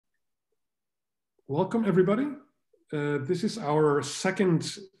Welcome everybody. This is our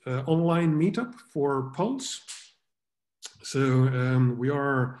second online meetup for Pulse. So we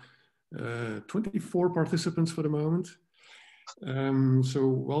are 24 participants for the moment. So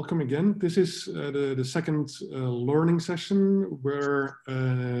welcome again. This is the second learning session where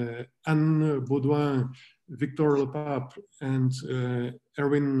Anne Baudouin, Victor Lepape and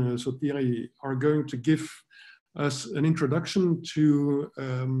Erwin Sotiri are going to give us an introduction to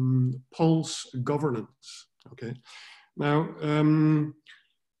Pulse governance. Okay, now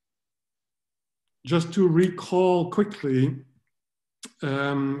just to recall quickly,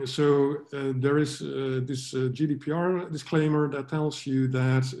 there is this GDPR disclaimer that tells you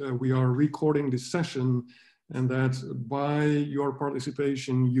that we are recording this session and that by your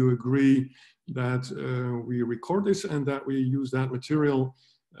participation you agree that we record this and that we use that material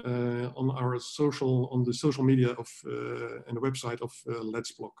on the social media of and the website of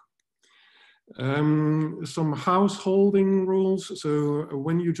LëtzBlock. Some householding rules. So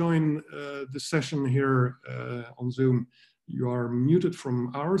when you join the session here on Zoom, you are muted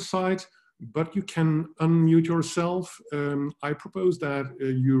from our side, but you can unmute yourself. I propose that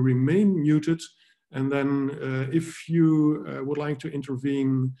you remain muted, and then if you would like to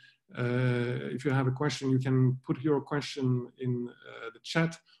intervene, if you have a question, you can put your question in the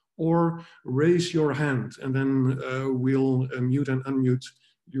chat or raise your hand, and then we'll mute and unmute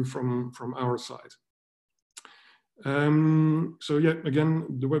you from our side. So yeah,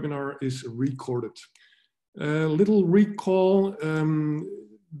 again, the webinar is recorded. Little recall,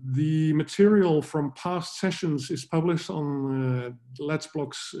 the material from past sessions is published on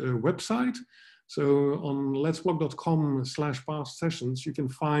LëtzBlock's website. So on LëtzBlock.com/past sessions, you can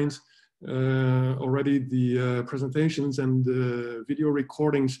find already the presentations and the video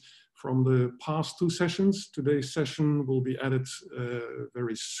recordings from the past two sessions. Today's session will be added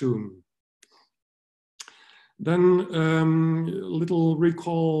very soon. Then little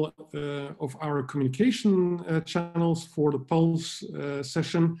recall of our communication channels for the Pulse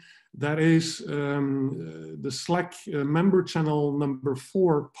session. That is the Slack member channel number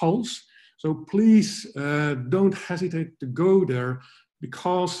 4, Pulse. So please don't hesitate to go there,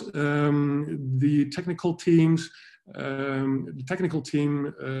 because the technical team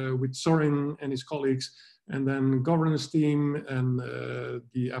with Sorin and his colleagues, and then governance team and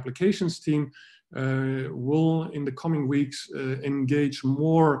the applications team will in the coming weeks engage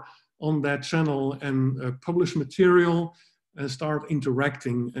more on that channel and publish material and start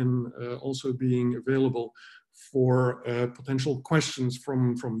interacting and also being available for potential questions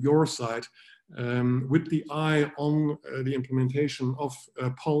from your side, with the eye on the implementation of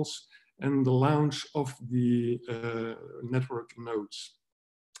Pulse and the launch of the network nodes.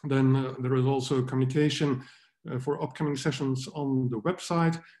 Then there is also communication for upcoming sessions on the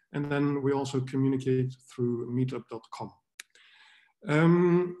website, and then we also communicate through meetup.com.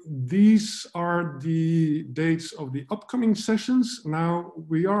 These are the dates of the upcoming sessions. Now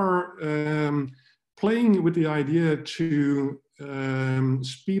we are playing with the idea to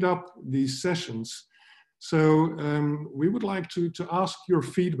speed up these sessions. So we would like to ask your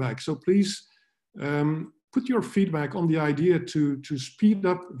feedback. So please put your feedback on the idea to speed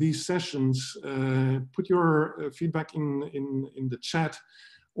up these sessions. Put your feedback in the chat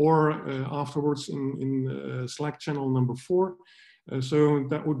or afterwards in Slack channel number 4. So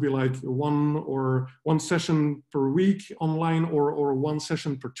that would be like one session per week online, or one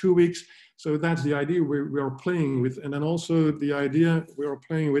session per 2 weeks. So that's the idea we are playing with. And then also the idea we are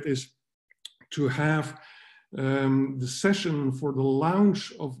playing with is to have the session for the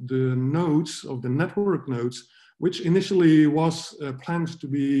launch of the nodes, of the network nodes, which initially was planned to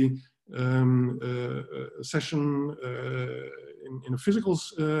be a session in a physical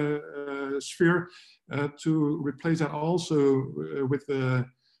sphere, to replace that also with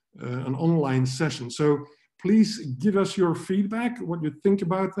an online session. So please give us your feedback, what you think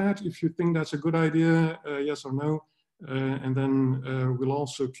about that, if you think that's a good idea, yes or no, and then we'll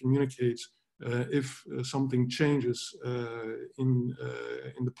also communicate if something changes in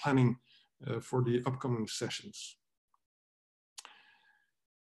the planning for the upcoming sessions.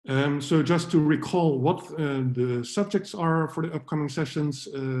 So just to recall what the subjects are for the upcoming sessions.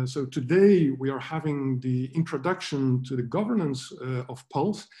 So today we are having the introduction to the governance of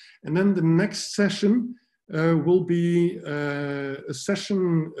Pulse, and then the next session will be a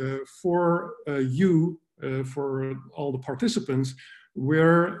session for you, for all the participants,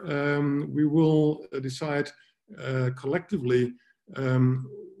 where we will decide collectively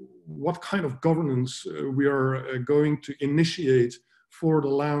what kind of governance we are going to initiate for the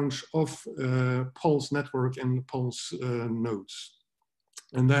launch of Pulse network and Pulse nodes.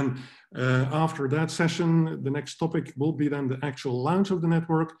 And then after that session, the next topic will be then the actual launch of the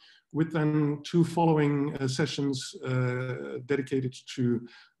network, with then 2 following sessions dedicated to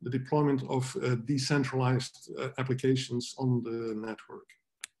the deployment of decentralized applications on the network.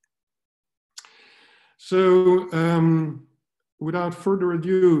 So without further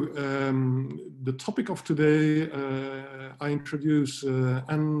ado, the topic of today, I introduce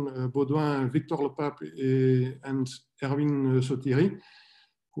Anne Baudouin, Victor Lepape, and Erwin Sotiri,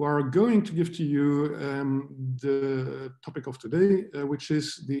 who are going to give to you the topic of today, which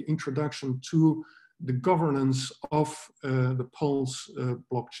is the introduction to the governance of the Pulse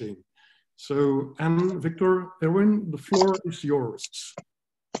blockchain. So Anne, Victor, Erwin, the floor is yours.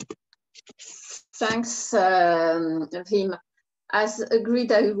 Thanks, Wim. As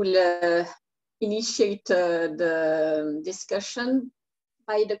agreed, I will initiate the discussion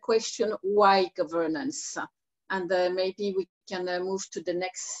by the question, why governance? And maybe we can move to the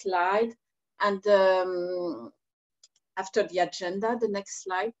next slide. And after the agenda, the next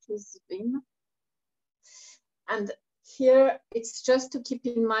slide, please, Wim. And here, it's just to keep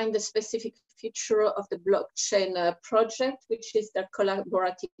in mind the specific feature of the blockchain project, which is the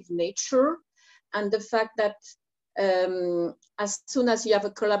collaborative nature, and the fact that as soon as you have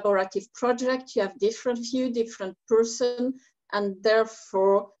a collaborative project, you have different view, different person, and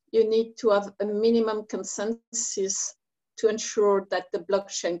therefore you need to have a minimum consensus to ensure that the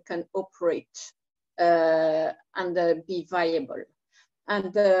blockchain can operate and be viable.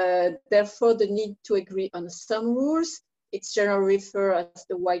 And therefore the need to agree on some rules. It's generally referred as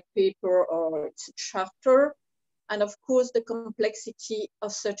the white paper or it's a charter. And of course, the complexity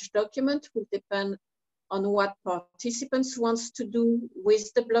of such document will depend on what participants wants to do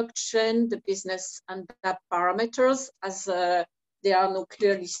with the blockchain, the business and Dapps parameters, as they are now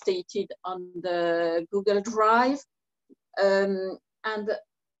clearly stated on the Google Drive. And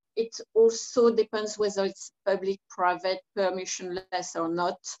it also depends whether it's public, private, permissionless or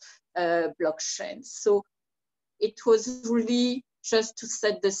not blockchain. So it was really just to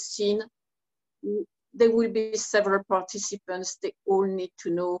set the scene. There will be several participants. They all need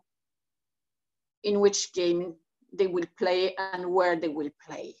to know in which game they will play and where they will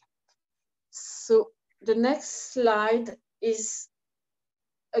play. So the next slide is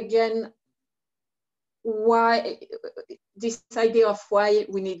again why this idea of why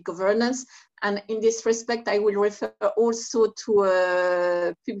we need governance. And in this respect, I will refer also to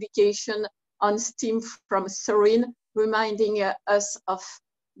a publication on Steam from Sorin, reminding us of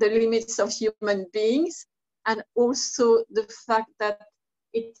the limits of human beings, and also the fact that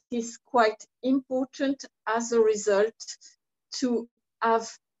it is quite important as a result to have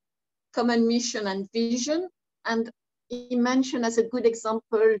common mission and vision. And he mentioned as a good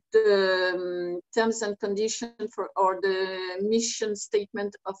example the terms and conditions for, or the mission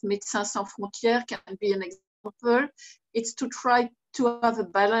statement of Médecins Sans Frontières can be an example. It's to try to have a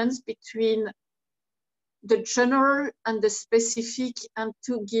balance between the general and the specific, and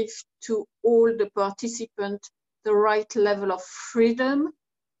to give to all the participants the right level of freedom,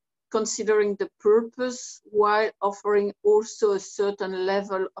 considering the purpose, while offering also a certain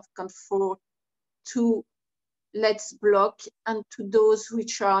level of comfort to LëtzBlock and to those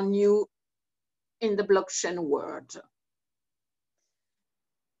which are new in the blockchain world.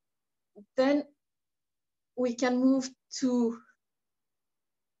 Then we can move to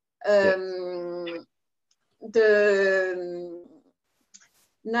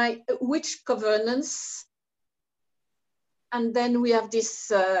which governance, and then we have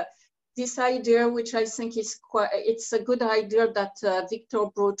this this idea, which I think is quite, it's a good idea that Victor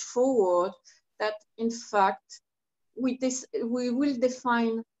brought forward, that in fact we will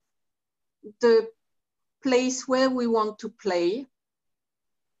define the place where we want to play.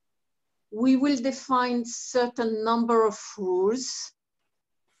 We will define certain number of rules,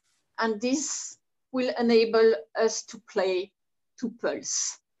 and this will enable us to play to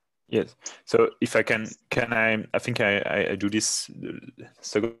Pulse. Yes. So if I can I think I do this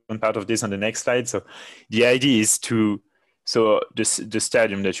second part of this on the next slide. So the idea is to, so the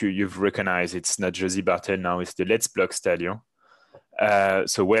stadium that you've recognized, it's not Josie Bartel now, it's the LëtzBlock Stadium.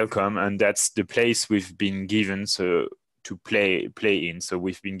 So welcome, and that's the place we've been given so to play in. So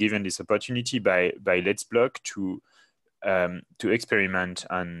we've been given this opportunity by LëtzBlock to experiment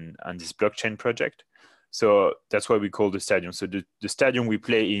on this blockchain project. So that's why we call the stadium. So the stadium we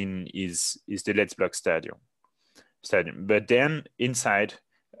play in is the LëtzBlock stadium. But then inside,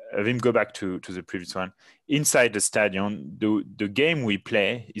 Wim, go back to the previous one. Inside the stadium, the game we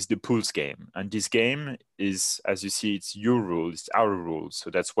play is the Pulse game. And this game is, as you see, it's your rules, it's our rules. So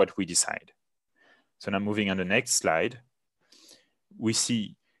that's what we decide. So now moving on the next slide. we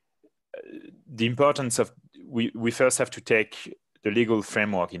see the importance of, we first have to take the legal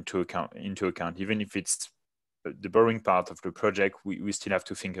framework into account, even if it's the boring part of the project, we still have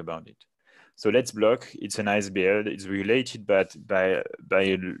to think about it. So LëtzBlock, it's an ISBL, it's regulated by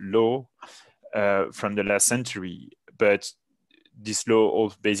a law from the last century, but this law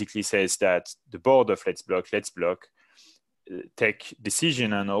also basically says that the board of LëtzBlock take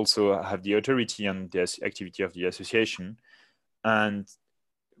decision and also have the authority on the activity of the association and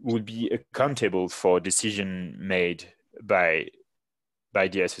would be accountable for decision made by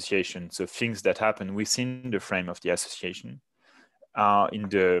the association. So things that happen within the frame of the association are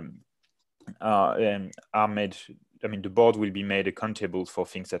made, I mean, the board will be made accountable for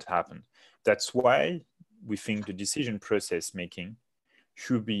things that happen. That's why we think the decision process making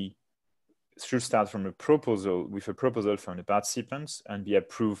should start from a proposal, with a proposal from the participants and be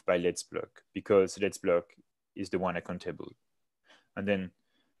approved by LëtzBlock, because LëtzBlock is the one accountable. And then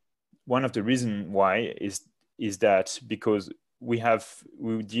one of the reasons why is that because we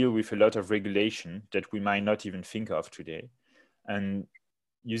deal with a lot of regulation that we might not even think of today. And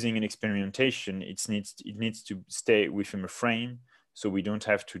using an experimentation, it needs to stay within a frame, so we don't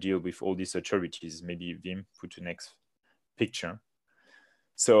have to deal with all these authorities. Maybe Wim, put the next picture.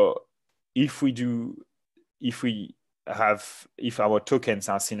 So if our tokens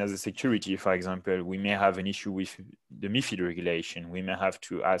are seen as a security, for example, we may have an issue with the MiFID regulation. We may have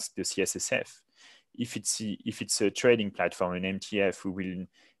to ask the CSSF. If it's a trading platform, an MTF, we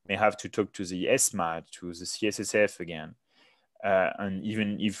may have to talk to the ESMA, to the CSSF again. And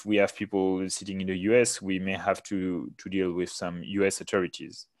even if we have people sitting in the US, we may have to deal with some US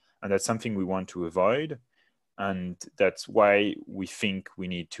authorities. And that's something we want to avoid. And that's why we think we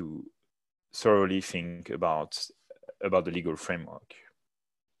need to thoroughly think about the legal framework.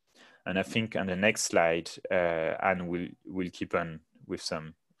 And I think on the next slide, Anne will keep on with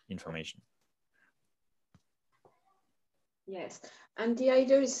some information. Yes, and the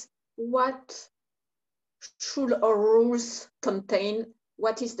idea is, what should our rules contain?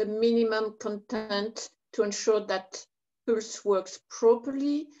 What is the minimum content to ensure that Pulse works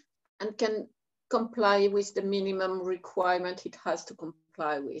properly and can comply with the minimum requirement it has to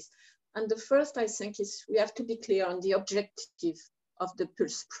comply with? And the first, I think, is we have to be clear on the objective of the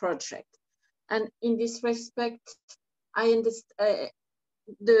Pulse project. And in this respect, I understand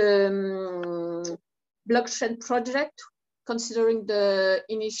the blockchain project, considering the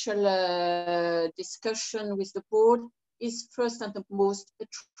initial discussion with the board, is first and foremost a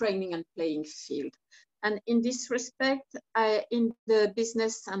training and playing field. And in this respect, in the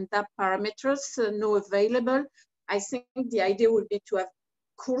business and Dapps parameters now available, I think the idea would be to have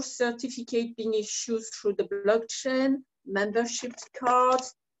course certificate being issued through the blockchain, membership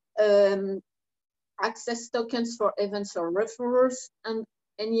cards, access tokens for events or referrals, and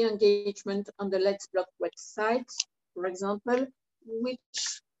any engagement on the LëtzBlock website, for example,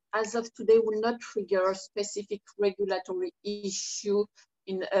 which as of today will not trigger a specific regulatory issue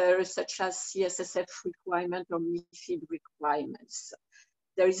in such as CSSF requirement or MiFID requirements.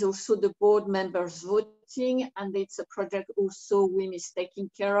 There is also the board members voting, and it's a project also Wim is taking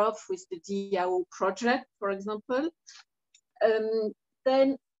care of with the DAO project, for example.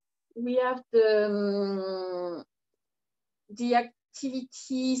 Then we have the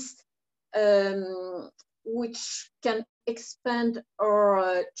activities which can expand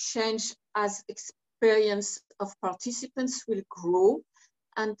or change as experience of participants will grow.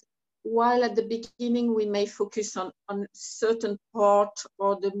 And while at the beginning we may focus on certain part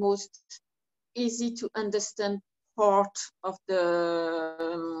or the most easy to understand part of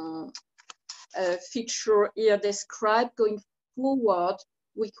the feature here described, going forward,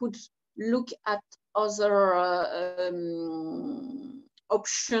 we could look at other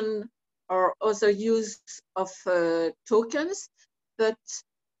option or other use of tokens, but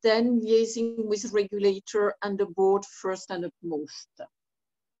then liaising with regulator and the board first and foremost.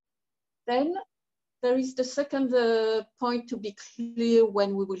 Then there is the second point to be clear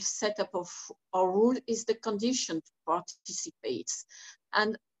when we will set up our rule is the condition to participate.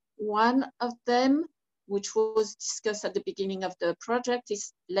 And one of them, which was discussed at the beginning of the project,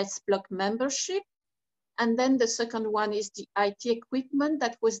 is LëtzBlock membership. And then the second one is the IT equipment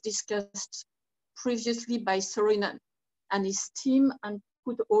that was discussed previously by Sorin and his team and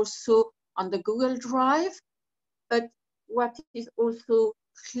put also on the Google Drive. But what is also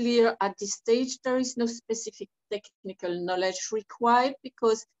clear at this stage, there is no specific technical knowledge required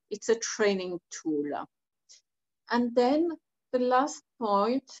because it's a training tool. And then the last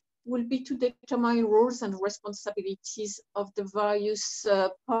point will be to determine roles and responsibilities of the various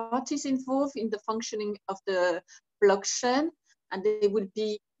parties involved in the functioning of the blockchain. and they will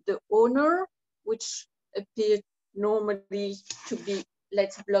be the owner, which appear normally to be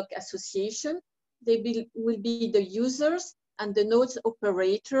LëtzBlock Association. They will be the users and the nodes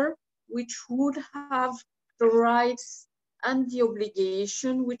operator, which would have the rights and the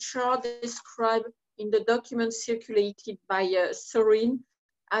obligation, which are described in the document circulated by Sorin,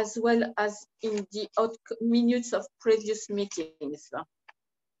 as well as in the minutes of previous meetings.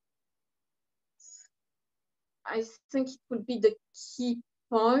 I think it will be the key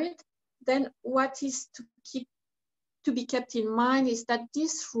point. Then what is to be kept in mind is that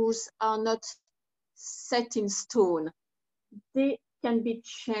these rules are not set in stone. They can be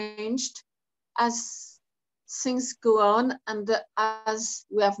changed as things go on, and as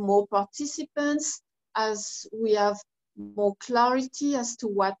we have more participants, as we have more clarity as to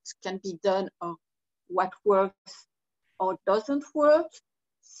what can be done or what works or doesn't work.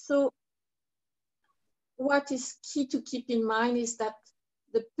 So what is key to keep in mind is that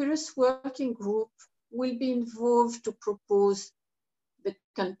the Pulse working group will be involved to propose the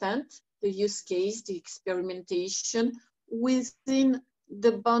content, the use case, the experimentation within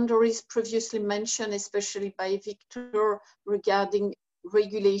the boundaries previously mentioned, especially by Victor, regarding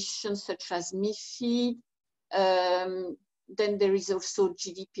regulations such as MiFID. Then there is also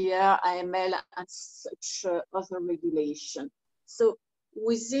GDPR, AML, and such other regulation. So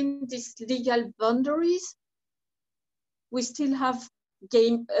within these legal boundaries, we still have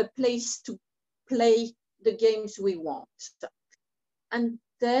a place to play the games we want. And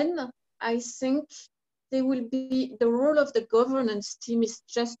then I think there will be, the role of the governance team is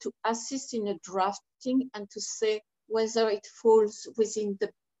just to assist in a drafting and to say whether it falls within the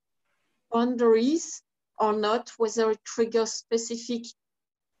boundaries or not, whether it triggers specific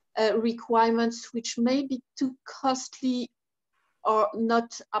requirements which may be too costly or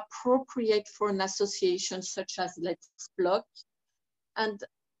not appropriate for an association such as LëtzBlock. And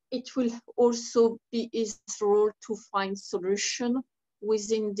it will also be his role to find solution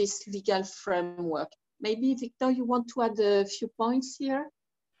within this legal framework. Maybe, Victor, you want to add a few points here?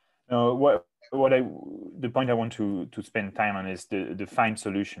 No, the point I want to spend time on is the find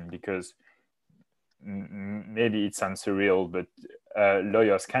solution, because maybe it sounds surreal, but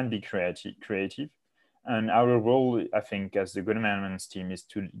lawyers can be creative. And our role, I think, as the governance team is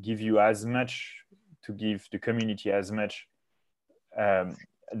to give you as much, to give the community as much,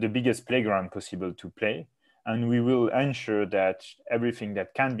 the biggest playground possible to play. And we will ensure that everything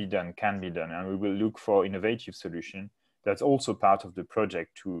that can be done, and we will look for innovative solution. That's also part of the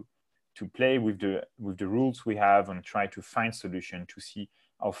project to play with the rules we have and try to find solution to see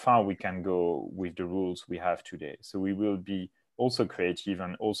how far we can go with the rules we have today. So we will be also creative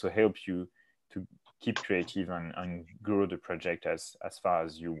and also help you to keep creative and grow the project as far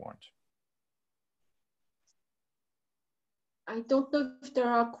as you want. I don't know if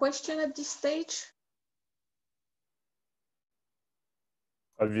there are questions at this stage.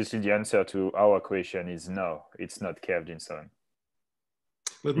 Obviously, the answer to our question is no, it's not carved in stone.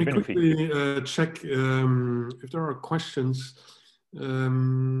 Let me quickly check if there are questions.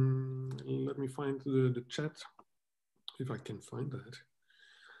 Let me find the chat, if I can find that.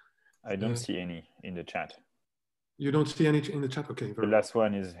 I don't see any in the chat. You don't see any in the chat? Okay. The last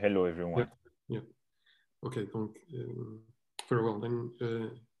one is hello, everyone. Yeah. Okay, donc, very well. Then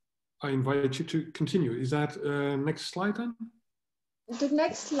I invite you to continue. Is that next slide then? The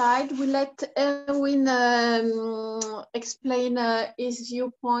next slide, we let Erwin explain his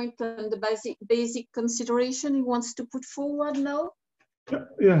viewpoint and the basic consideration he wants to put forward now.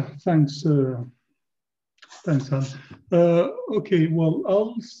 Yeah, thanks. Thanks, Han. Okay, well,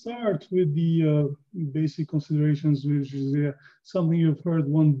 I'll start with the basic considerations, which is something you've heard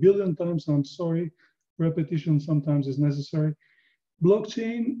 1 billion times. I'm sorry, repetition sometimes is necessary.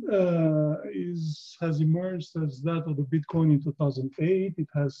 Blockchain has emerged as that of the Bitcoin in 2008. It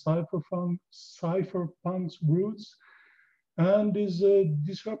has cypherpunks roots and is a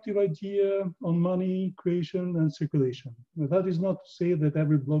disruptive idea on money creation and circulation. Now, that is not to say that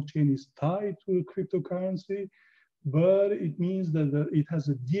every blockchain is tied to a cryptocurrency, but it means that it has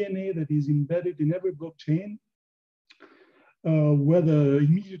a DNA that is embedded in every blockchain, whether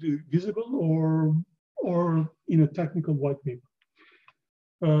immediately visible or in a technical white paper.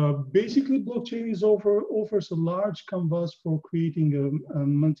 Basically, blockchain offers a large canvas for creating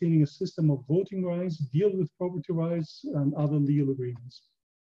and maintaining a system of voting rights, deal with property rights, and other legal agreements.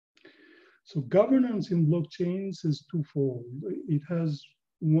 So governance in blockchains is twofold. It has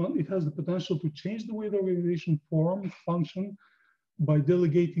the potential to change the way the organization function by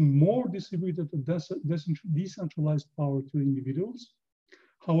delegating more distributed and decentralized power to individuals.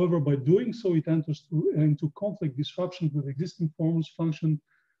 However, by doing so, it enters into conflict disruption with existing forms, function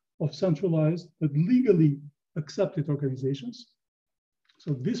of centralized but legally accepted organizations.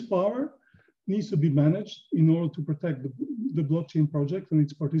 So this power needs to be managed in order to protect the blockchain project and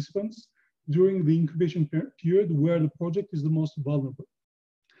its participants during the incubation period where the project is the most vulnerable.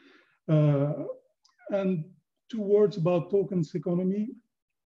 And 2 words about tokens economy,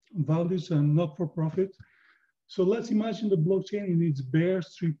 values and not-for-profit. So let's imagine the blockchain in its bare,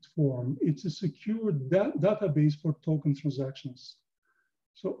 stripped form. It's a secure database for token transactions.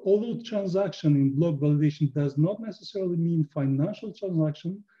 So although transaction in block validation does not necessarily mean financial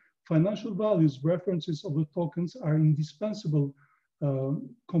transaction, financial values, references of the tokens are indispensable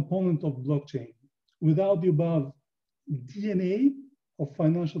component of blockchain. Without the above DNA of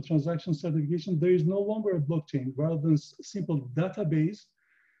financial transaction certification, there is no longer a blockchain, rather than a simple database,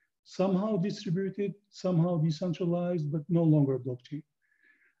 somehow distributed, somehow decentralized, but no longer a blockchain.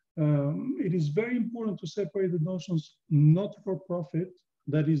 It is very important to separate the notions not for profit,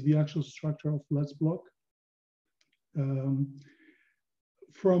 that is the actual structure of LëtzBlock,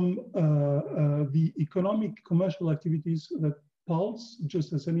 from the economic commercial activities that Pulse,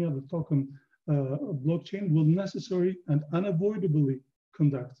 just as any other token blockchain, will necessarily and unavoidably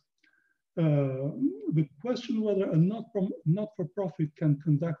conduct. The question whether a not-for-profit can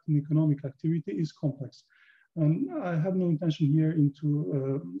conduct an economic activity is complex. And I have no intention here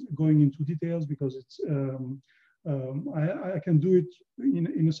into going into details because it's I can do it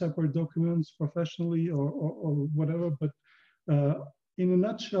in a separate document professionally or whatever, but in a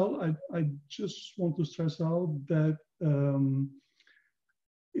nutshell, I just want to stress out that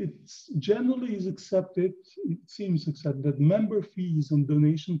it's generally is accepted, it seems accepted, that member fees and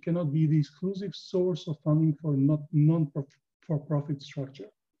donation cannot be the exclusive source of funding for non-for-profit structure.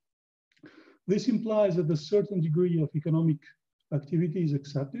 This implies that a certain degree of economic activity is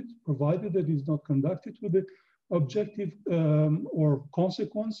accepted, provided that it is not conducted with the objective or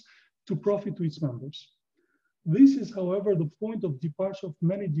consequence to profit to its members. This is, however, the point of departure of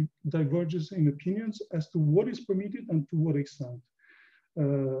many divergences in opinions as to what is permitted and to what extent.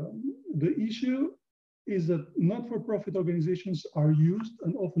 The issue is that not-for-profit organizations are used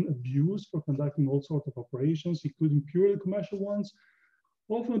and often abused for conducting all sorts of operations, including purely commercial ones,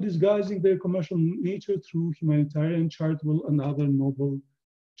 often disguising their commercial nature through humanitarian, charitable, and other noble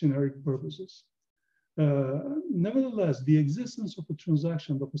generic purposes. Nevertheless, the existence of a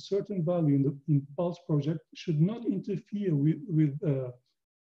transaction of a certain value in the Pulse project should not interfere with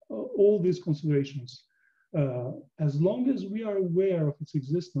all these considerations. As long as we are aware of its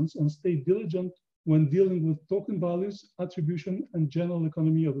existence and stay diligent when dealing with token values, attribution, and general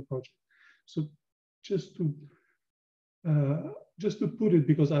economy of the project. So just to put it,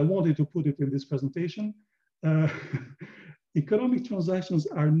 because I wanted to put it in this presentation, economic transactions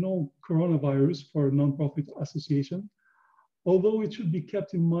are no coronavirus for a nonprofit association, although it should be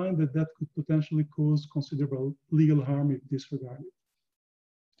kept in mind that that could potentially cause considerable legal harm if disregarded.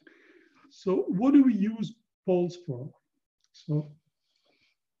 So what do we use Pulse for? So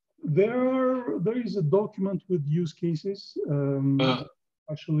there is a document with use cases,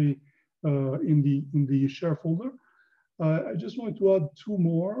 actually in the share folder. I just wanted to add 2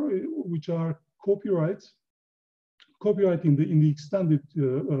 more, which are copyright in the extended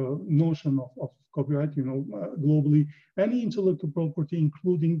notion of copyright, globally, any intellectual property,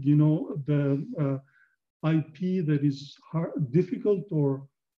 including, the IP that is difficult or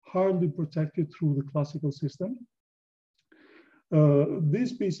hardly protected through the classical system.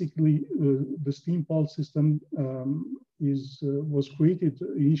 This basically, the Steam Pulse system was created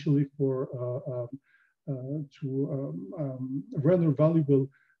initially for to render valuable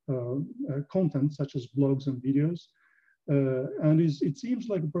content such as blogs and videos, and it seems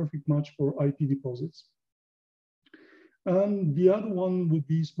like a perfect match for IP deposits. And the other one would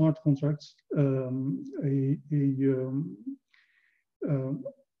be smart contracts, a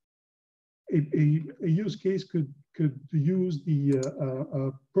use case could use the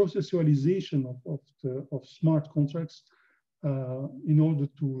processualization of smart contracts in order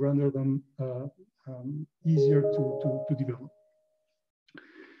to render them easier to develop.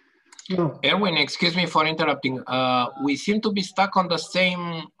 Now, Erwin, excuse me for interrupting. We seem to be stuck on the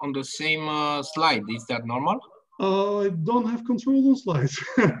same slide. Is that normal? I don't have control on slides.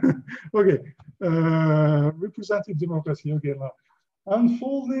 Okay, representative democracy. Okay, now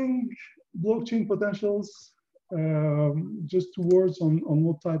unfolding blockchain potentials. Just 2 words on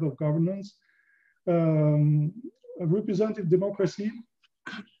what type of governance. Representative democracy.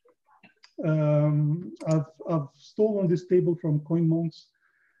 I've stolen this table from CoinMonks.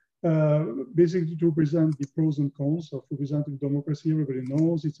 basically to represent the pros and cons of representative democracy. Everybody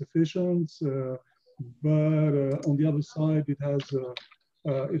knows it's efficient, but on the other side, it has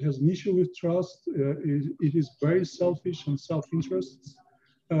an issue with trust. It is very selfish and self-interest.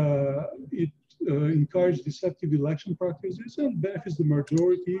 It encourages deceptive election practices and benefits the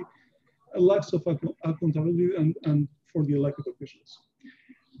majority, a lack of accountability and for the elected officials.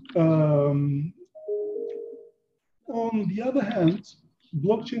 On the other hand,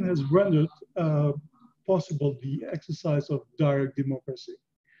 blockchain has rendered possible the exercise of direct democracy.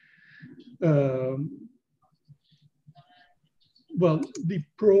 Well, the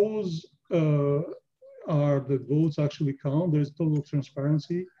pros are the votes actually count. There's total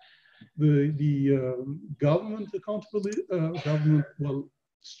transparency. The government accountability,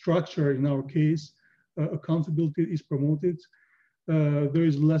 structure in our case, accountability is promoted. There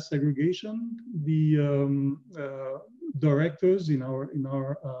is less segregation. The directors in our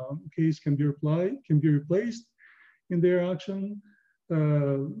case can be replaced in their action.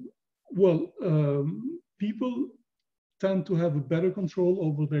 People tend to have a better control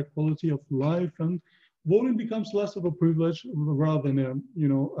over their quality of life, and voting becomes less of a privilege rather than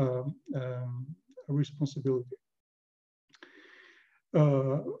a responsibility.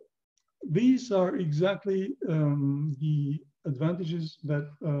 These are exactly the advantages that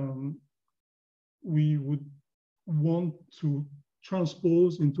we would want to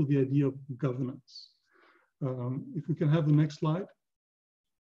transpose into the idea of governance. If we can have the next slide.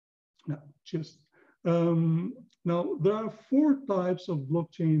 No, just. Now, there are 4 types of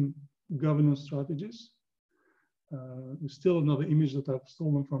blockchain governance strategies. There's still another image that I've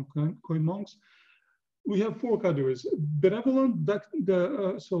stolen from CoinMonks. We have 4 categories. Benevolent,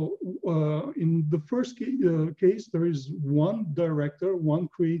 in the first case, there is one director, one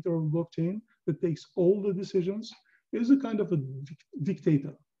creator of blockchain that takes all the decisions. It is a kind of a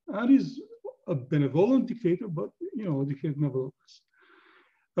dictator. That is a benevolent dictator, but a dictator nevertheless.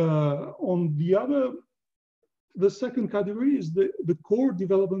 On the second category is the core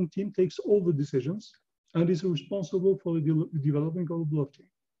development team takes all the decisions and is responsible for the development of the blockchain.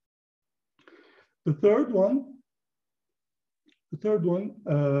 The third one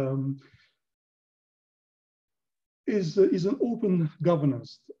is an open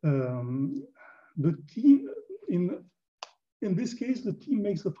governance. The team, in this case, the team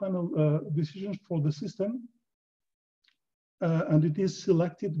makes the final decisions for the system, and it is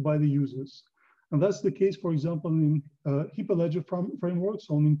selected by the users. And that's the case, for example, in Hyperledger frameworks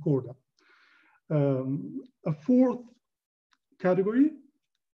on in Corda. A fourth category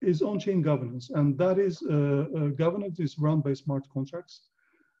is on-chain governance, and that is governance is run by smart contracts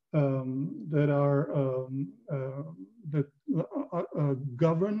that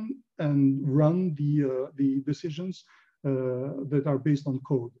govern and run the decisions that are based on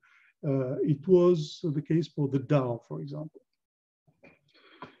code. It was the case for the DAO, for example.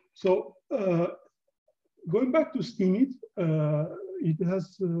 So going back to Steemit,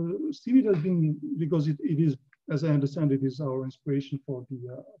 Steemit has been, because it is, as I understand it, is our inspiration for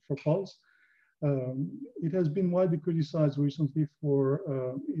Pulse. It has been widely criticized recently for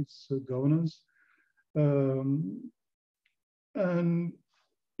its governance, and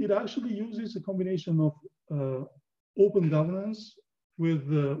it actually uses a combination of open governance with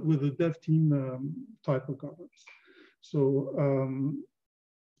the dev team type of governance. So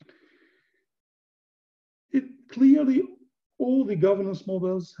it clearly, all the governance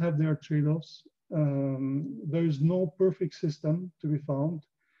models have their trade-offs. There is no perfect system to be found.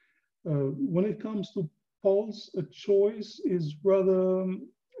 When it comes to Pulse, a choice is rather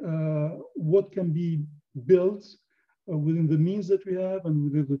what can be built within the means that we have and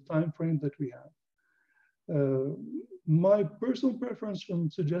within the time frame that we have. My personal preference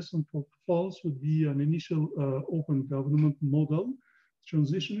and suggestion for Pulse would be an initial open government model,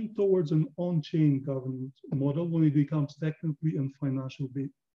 transitioning towards an on-chain government model when it becomes technically and financially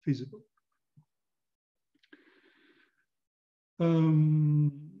feasible.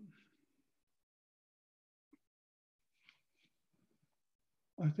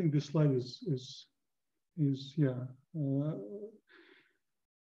 I think this slide is yeah.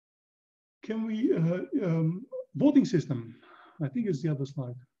 Can we voting system? I think it's the other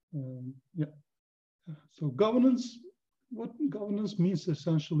slide. Yeah. So governance. What governance means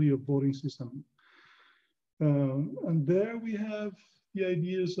essentially a voting system. And there we have the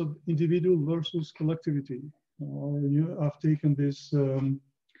ideas of individual versus collectivity. I've taken this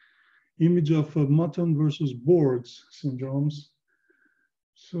image of mutton versus boards syndromes.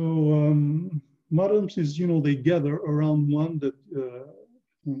 So muttons is, they gather around one that,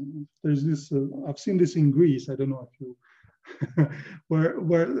 there's this, I've seen this in Greece. I don't know if you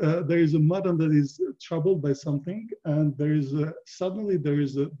where there is a modem that is troubled by something, and there is suddenly there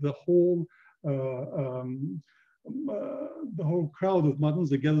is the whole crowd of modems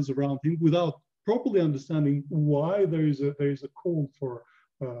that gathers around him without properly understanding why there is a call for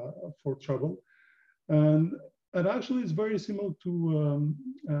trouble, and actually it's very similar to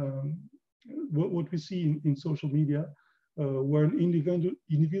what we see in social media, where an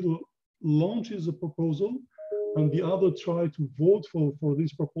individual launches a proposal and the other try to vote for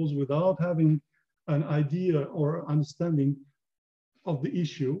this proposal without having an idea or understanding of the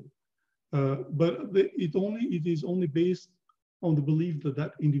issue, but it is only based on the belief that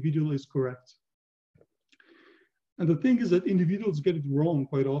that individual is correct. And the thing is that individuals get it wrong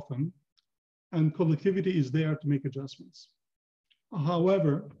quite often, and collectivity is there to make adjustments.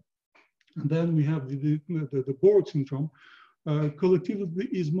 However, then we have the Borg syndrome. Collectivity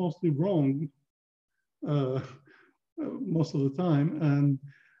is mostly wrong most of the time, and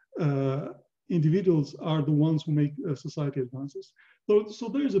individuals are the ones who make society advances. So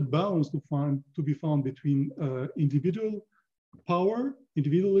there is a balance to be found between individual power,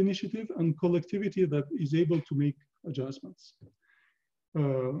 individual initiative, and collectivity that is able to make adjustments.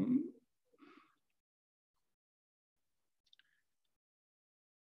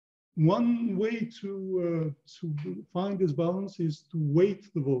 One way to find this balance is to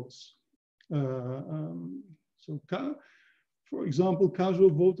weight the votes. For example, casual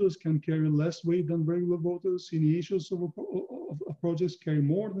voters can carry less weight than regular voters. Initiators of projects carry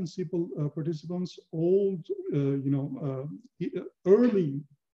more than simple participants. Old, early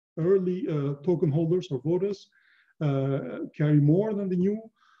token holders or voters carry more than the new.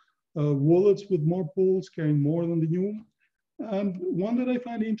 Wallets with more pools carry more than the new. And one that I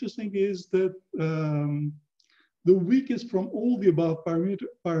find interesting is that the weakest from all the above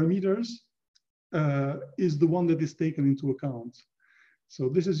parameters is the one that is taken into account. So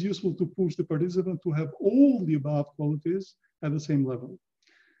this is useful to push the participant to have all the above qualities at the same level.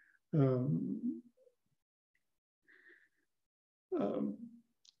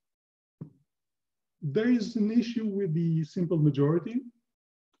 There is an issue with the simple majority.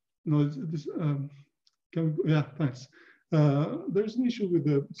 No, yeah, thanks. There's an issue with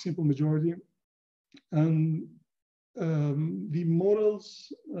the simple majority, and the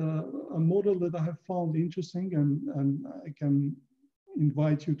models, a model that I have found interesting, and I can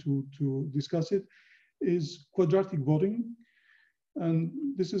invite you to discuss it, is quadratic voting. And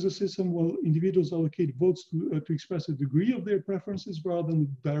this is a system where individuals allocate votes to express a degree of their preferences rather than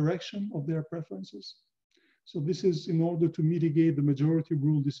the direction of their preferences. So this is in order to mitigate the majority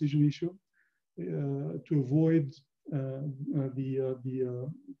rule decision issue, to avoid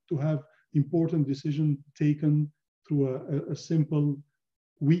to have important decision taken through a simple,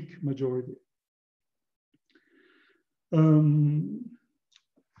 weak majority.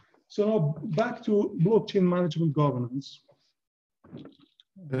 So now back to blockchain management governance.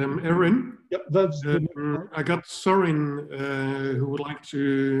 Erin, Yep, that's I got Sorin who would like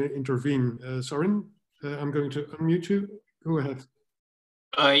to intervene. Sorin, I'm going to unmute you. Go ahead.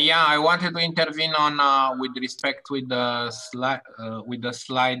 Yeah, I wanted to intervene on with respect with the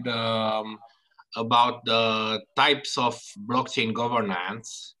slide about the types of blockchain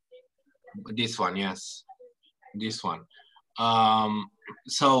governance. This one, yes, this one.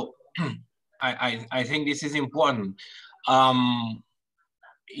 So I think this is important.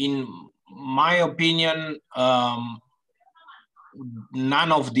 In my opinion,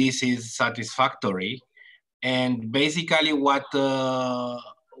 none of this is satisfactory. And basically what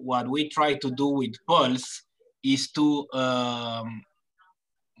we try to do with Pulse is to,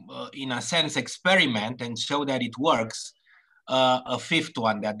 in a sense, experiment and show that it works, a fifth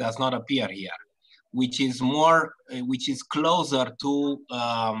one that does not appear here, which is closer to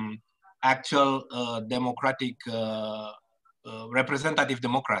actual democratic, representative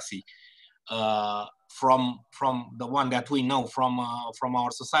democracy from the one that we know from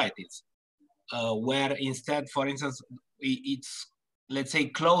our societies. Where instead, for instance, it's, let's say,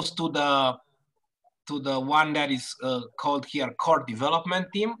 close to the one that is called here core development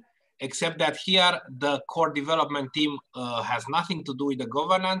team, except that here the core development team has nothing to do with the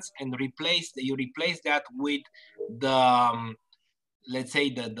governance, and you replace that with the let's say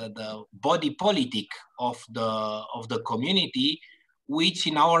the body politic of the community, which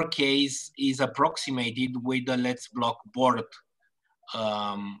in our case is approximated with the LëtzBlock board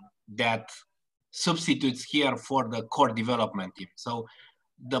that substitutes here for the core development team. So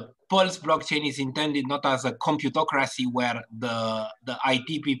the Pulse blockchain is intended not as a computocracy where the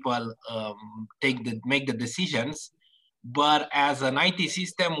IT people make the decisions, but as an IT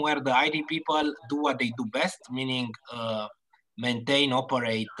system where the IT people do what they do best, meaning maintain,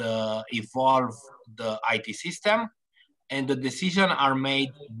 operate, evolve the IT system, and the decisions are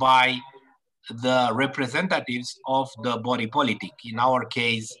made by the representatives of the body politic. In our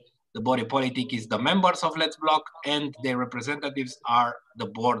case, the body politic is the members of LëtzBlock, and their representatives are the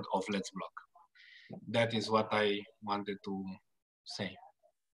board of LëtzBlock. That is what I wanted to say.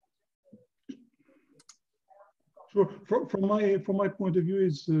 Sure. From my point of view,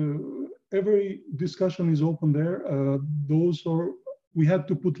 is every discussion is open there. We had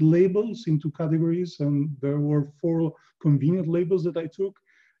to put labels into categories, and there were 4 convenient labels that I took.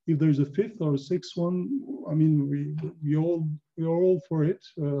 If there's a 5th or a 6th one, I mean, we are all for it.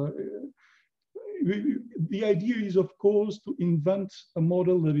 The idea is, of course, to invent a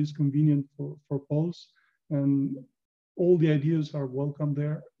model that is convenient for Pulse, and all the ideas are welcome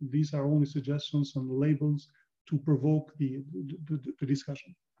there. These are only suggestions and labels to provoke the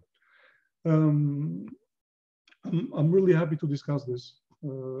discussion. I'm really happy to discuss this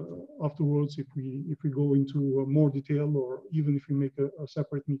afterwards if we go into more detail, or even if we make a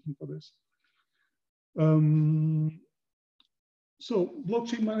separate meeting for this. So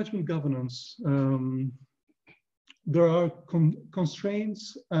blockchain management governance. There are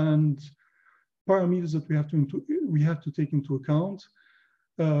constraints and parameters that we have to take into account,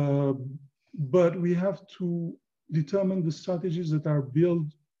 but we have to determine the strategies that are built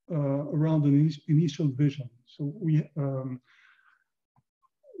around an initial vision. So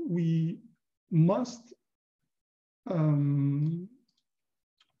we must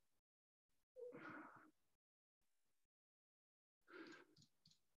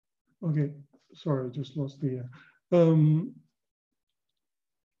okay, sorry, I just lost the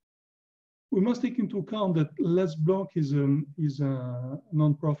we must take into account that LëtzBlock is a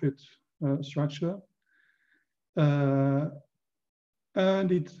non-profit structure,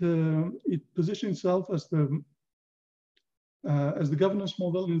 and it positions itself as the governance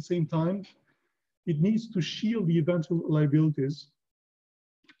model. At the same time, it needs to shield the eventual liabilities,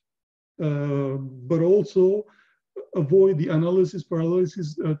 but also avoid the analysis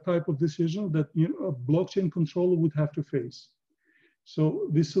paralysis type of decision that a blockchain controller would have to face. So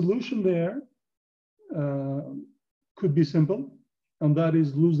the solution there could be simple, and that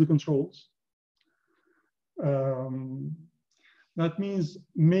is lose the controls. That means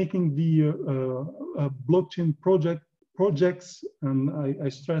making the blockchain projects, and I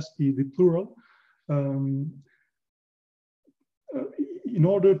stress the plural, in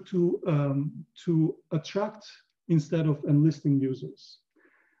order to attract instead of enlisting users.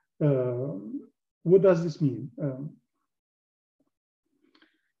 What does this mean?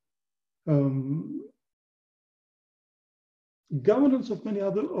 Governance of many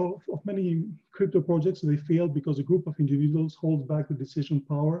crypto projects, they fail because a group of individuals holds back the decision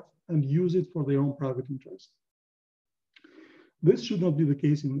power and use it for their own private interest. This should not be the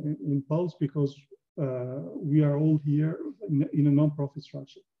case in Pulse, because we are all here in a non-profit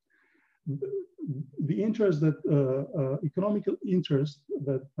structure. The interest that economical interest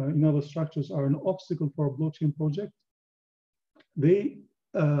that in other structures are an obstacle for a blockchain project, they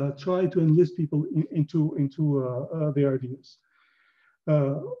try to enlist people into their ideas.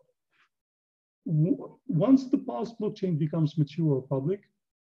 Once the Pulse blockchain becomes mature or public,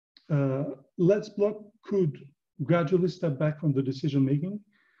 LëtzBlock could gradually step back from the decision making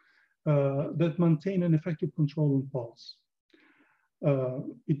that maintain an effective control on Pulse.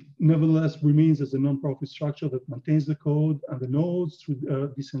 It nevertheless remains as a non-profit structure that maintains the code and the nodes through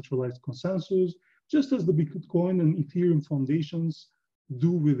decentralized consensus, just as the Bitcoin and Ethereum foundations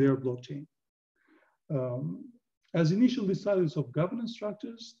do with their blockchain. As initial deciders of governance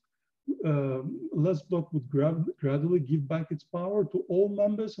structures, LëtzBlock would gradually give back its power to all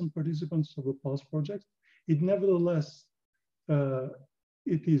members and participants of the Pulse project. It nevertheless,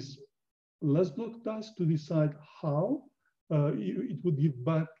 it is LëtzBlock's task to decide how it would give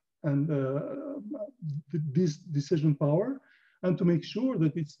back and this decision power, and to make sure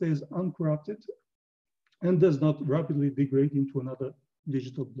that it stays uncorrupted and does not rapidly degrade into another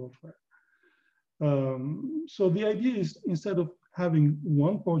digital blockchain. So the idea is, instead of having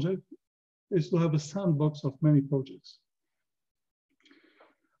one project, is to have a sandbox of many projects.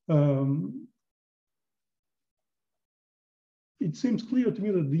 It seems clear to me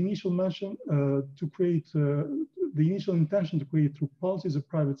that the initial mention the initial intention to create through Pulse is a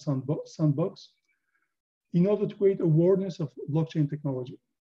private sandbox in order to create awareness of blockchain technology.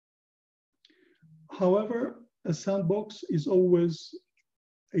 However, a sandbox is always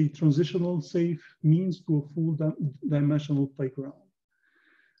a transitional, safe means to a full dimensional playground.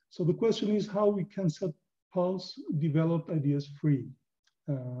 So the question is how we can set Pulse developed ideas free.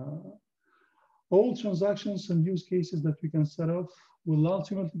 All transactions and use cases that we can set up will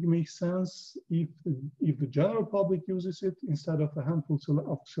ultimately make sense if the general public uses it instead of a handful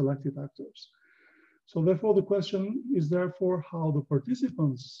of selected actors. So therefore, the question is therefore how the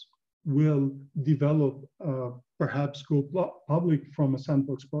participants will develop, perhaps go public from a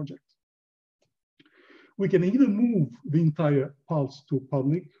sandbox project. We can either move the entire pulse to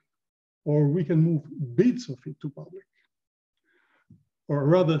public, or we can move bits of it to public, or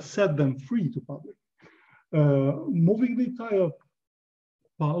rather set them free to public. Moving the entire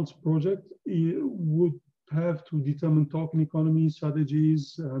pulse project would have to determine token economy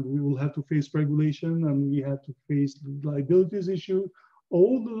strategies, and we will have to face regulation, and we have to face the liabilities issue,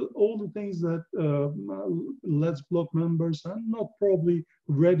 all the things that LëtzBlock members are not probably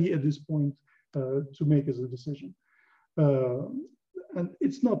ready at this point to make as a decision. And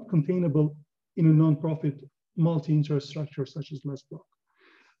it's not containable in a non-profit multi-interest structure such as LëtzBlock.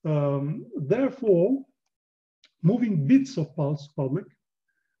 Therefore, moving bits of pulse public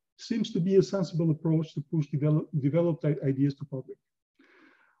seems to be a sensible approach to push developed ideas to public.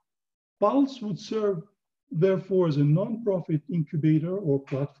 Pulse would serve, therefore, as a non-profit incubator or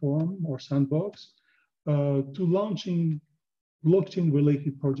platform or sandbox to launching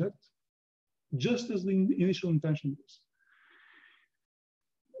blockchain-related projects, just as the initial intention was.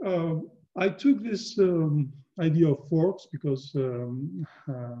 I took this idea of forks because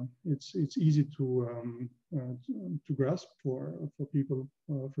it's easy to grasp for people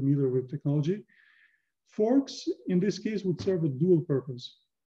familiar with technology. Forks, in this case, would serve a dual purpose.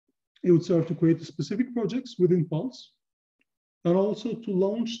 It would serve to create specific projects within Pulse, and also to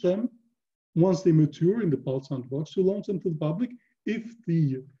launch them once they mature in the Pulse sandbox, to launch them to the public if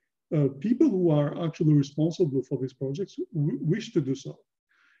the people who are actually responsible for these projects wish to do so.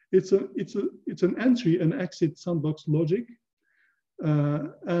 It's an entry and exit sandbox logic,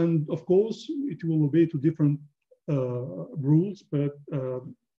 and of course it will obey to different rules, but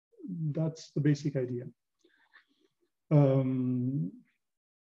that's the basic idea.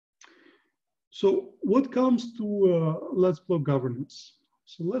 So what comes to LëtzBlock governance?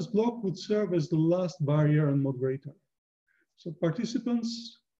 So LëtzBlock would serve as the last barrier and moderator. So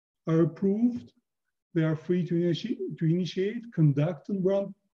participants are approved, they are free to initiate, conduct, and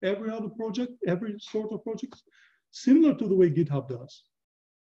run every other project, every sort of project, similar to the way GitHub does.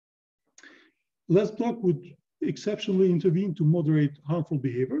 LëtzBlock would exceptionally intervene to moderate harmful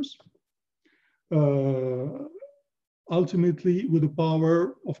behaviors, ultimately with the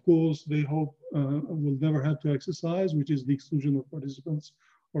power, of course, they hope will never have to exercise, which is the exclusion of participants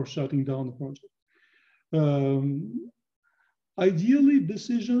or shutting down the project. Ideally,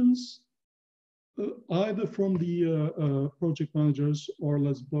 decisions either from the project managers or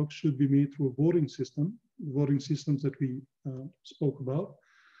LëtzBlock should be made through a voting systems that we spoke about.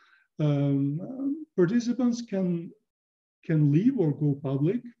 Participants can leave or go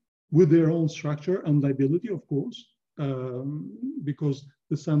public with their own structure and liability, of course, because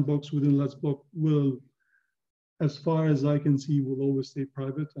the sandbox within LëtzBlock will, as far as I can see, will always stay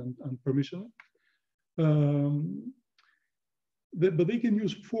private and permissional. But they can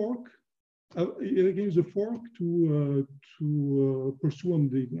use fork. They can use a fork to pursue,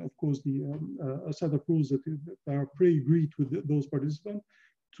 of course, a set of rules that are pre-agreed with those participants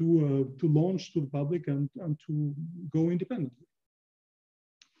to launch to the public and to go independently.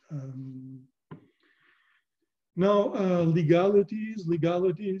 Now, legalities,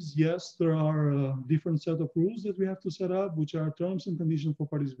 yes, there are a different set of rules that we have to set up, which are terms and conditions for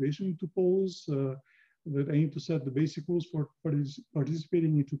participation into polls, that aim to set the basic rules for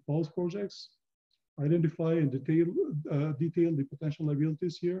participating into Pulse projects, identify and detail the potential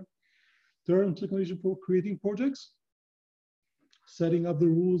liabilities here, terms and conditions for creating projects, setting up the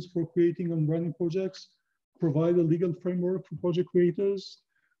rules for creating and running projects, provide a legal framework for project creators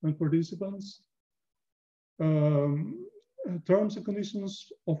and participants, terms and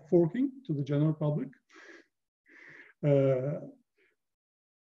conditions of forking to the general public.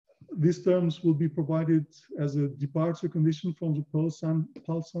 These terms will be provided as a departure condition from the Pulse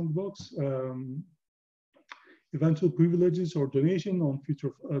sandbox. Eventual privileges or donation on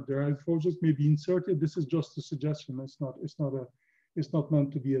future derived projects may be inserted. This is just a suggestion. It's not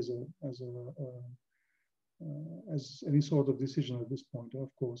meant to be as any sort of decision at this point,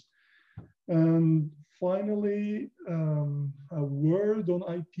 of course. And finally, a word on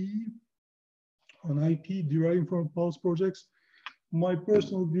IP deriving from Pulse projects. My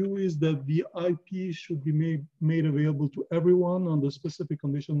personal view is that the IP should be made available to everyone on the specific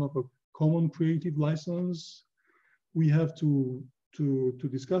condition of a common creative license. We have to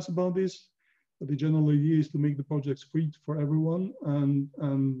discuss about this. The general idea is to make the projects free for everyone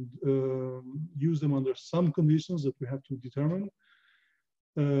and use them under some conditions that we have to determine.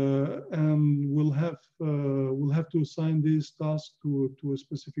 And we'll have to assign this task to a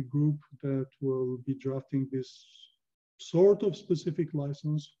specific group that will be drafting this sort of specific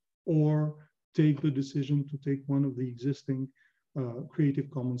license, or take the decision to take one of the existing Creative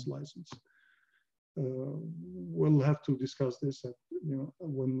Commons license. We'll have to discuss this at,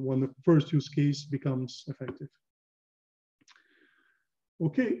 when the first use case becomes effective.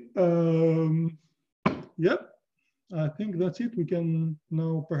 Okay. Yep. I think that's it. We can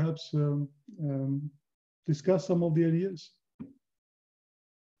now perhaps discuss some of the ideas.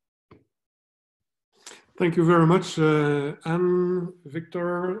 Thank you very much, Anne,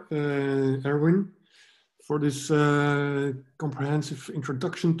 Victor, Erwin, for this comprehensive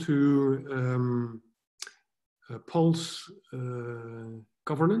introduction to Pulse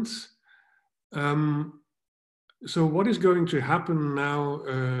governance. So what is going to happen now?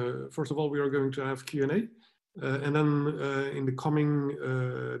 First of all, we are going to have Q&A. And then in the coming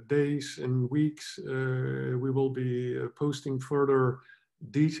days and weeks, we will be posting further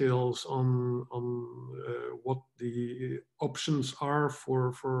details on what the options are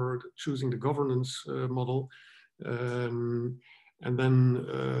for choosing the governance model. And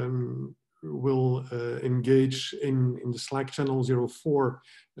then we'll engage in the Slack channel 04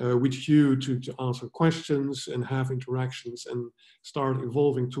 with you to answer questions and have interactions and start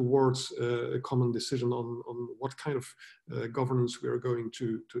evolving towards a common decision on what kind of governance we are going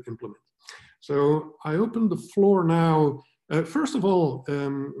to implement. So I open the floor now. First of all,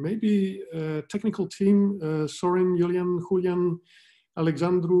 maybe technical team, Sorin, Julian,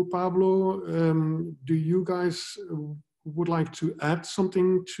 Alexandru, Pablo, do you guys would like to add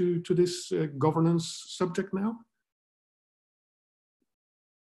something to this governance subject now?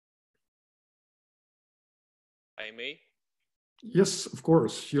 I may? Yes, of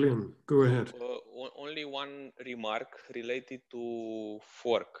course. Julian, go ahead. Only one remark related to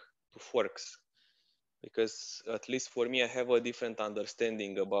forks, because at least for me, I have a different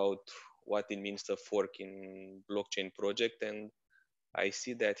understanding about what it means to fork in blockchain project, and I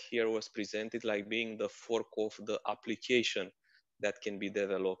see that here was presented like being the fork of the application that can be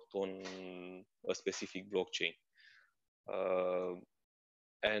developed on a specific blockchain.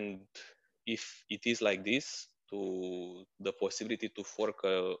 And if it is like this, to the possibility to fork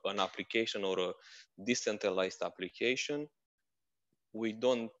an application or a decentralized application,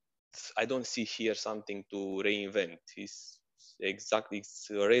 I don't see here something to reinvent. It's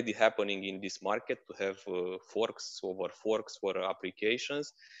already happening in this market to have forks for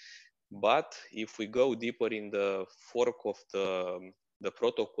applications. But if we go deeper in the fork of the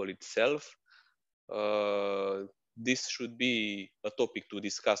protocol itself, this should be a topic to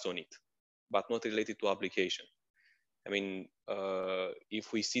discuss on it, but not related to application. I mean,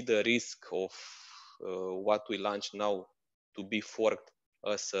 if we see the risk of what we launch now to be forked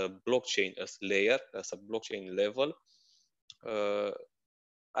as a blockchain, as a blockchain level,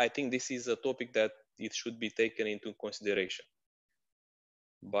 I think this is a topic that it should be taken into consideration.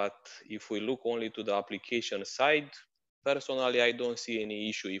 But if we look only to the application side, personally, I don't see any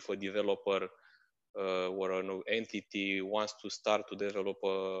issue if a developer or an entity wants to start to develop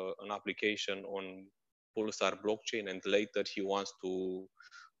an application on Pulsar blockchain, and later he wants to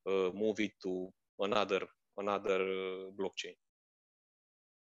move it to another blockchain.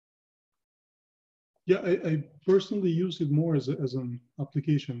 Yeah, I personally use it more as an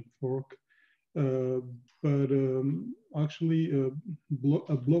application fork, but actually a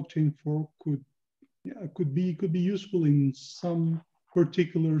blockchain fork could be useful in some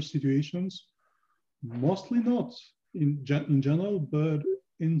particular situations. Mostly not in general, but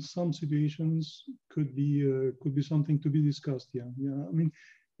in some situations could be something to be discussed. Yeah. I mean,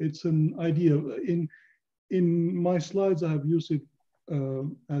 it's an idea. In my slides, I have used it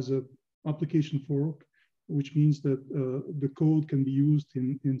as a application fork, which means that the code can be used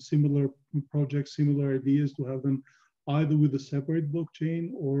in similar projects, similar ideas, to have them either with a separate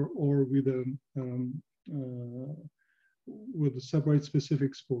blockchain or with a separate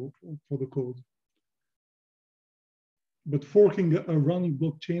specifics for the code. But forking a running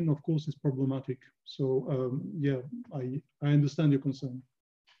blockchain, of course, is problematic. So yeah, I understand your concern.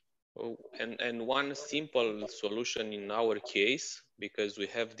 Oh, and one simple solution in our case, because we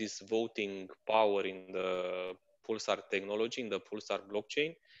have this voting power in the Pulsar technology, in the Pulsar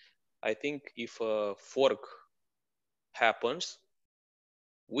blockchain, I think if a fork happens,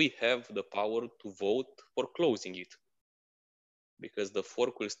 we have the power to vote for closing it, because the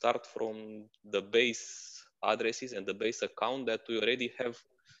fork will start from the base addresses and the base account that we already have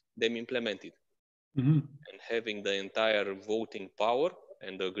them implemented. and having the entire voting power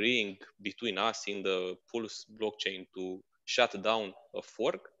and agreeing between us in the Pulse blockchain to shut down a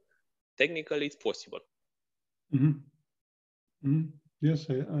fork, technically it's possible. Yes,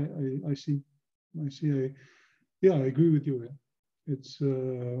 I see. Yeah, I agree with you. It's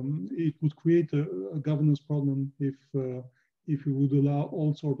it would create a governance problem if we would allow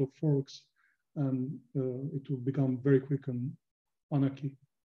all sort of forks, and it would become very quick an anarchy.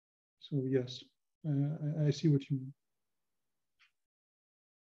 So yes, I see what you mean.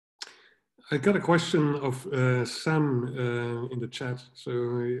 I got a question of Sam in the chat. So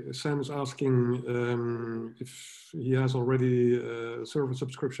Sam is asking if he has already a server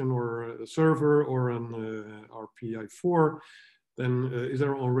subscription or a server or an RPI4. Then is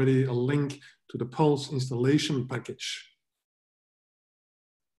there already a link to the Pulse installation package?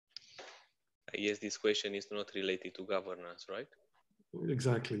 I guess this question is not related to governance, right?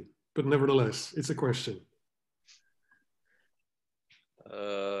 Exactly. But nevertheless, it's a question.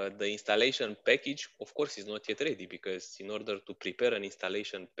 The installation package, of course, is not yet ready, because in order to prepare an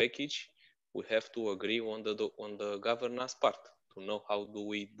installation package, we have to agree on the governance part to know how do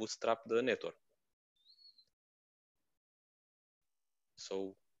we bootstrap the network.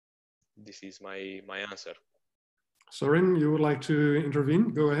 So this is my answer. Sorin, you would like to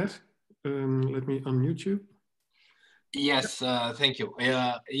intervene? Go ahead. Let me unmute you. Yes, thank you.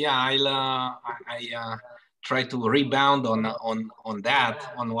 Yeah, I try to rebound on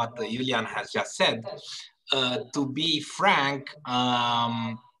that, on what Julian has just said. To be frank,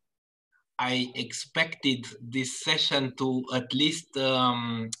 I expected this session to at least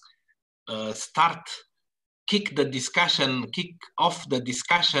kick off the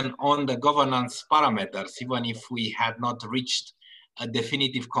discussion on the governance parameters, even if we had not reached a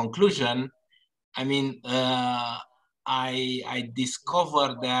definitive conclusion. I mean, I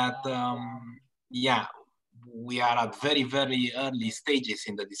discovered that, yeah, we are at very, very early stages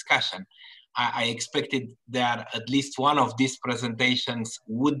in the discussion. I expected that at least one of these presentations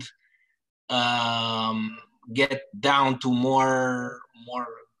would get down to more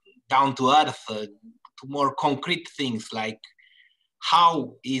down to earth, to more concrete things, like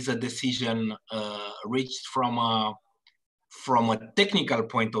how is a decision reached from a technical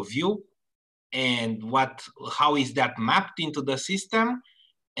point of view, and how is that mapped into the system,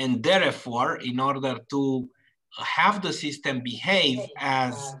 and therefore, in order to have the system behave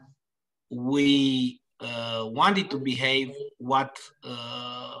as we want it to behave, what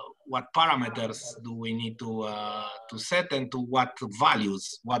parameters do we need to set, and to what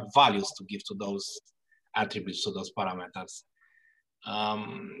values to give to those attributes, to those parameters.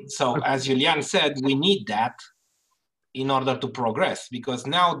 So as Julian said, we need that in order to progress, because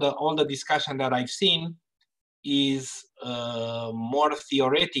now all the discussion that I've seen is more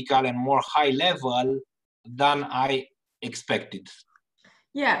theoretical and more high level than I expected.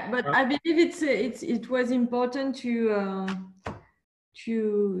 Yeah, but I believe it was important to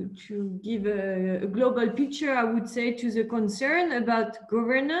give a global picture, I would say, to the concern about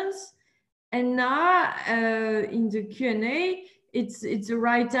governance. And now in the Q&A, it's the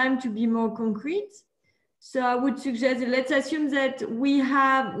right time to be more concrete. So I would suggest, let's assume that we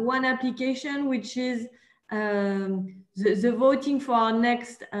have one application, which is the voting for our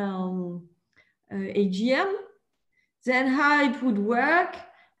next AGM. Then how it would work,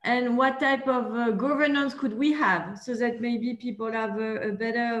 and what type of governance could we have, so that maybe people have a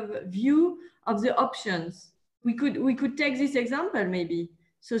better view of the options. We could take this example maybe.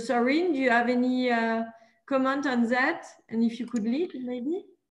 So Sorin, do you have any comment on that? And if you could lead, maybe?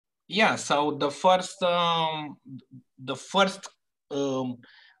 Yeah, so the first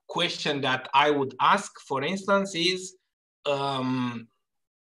question that I would ask, for instance, is,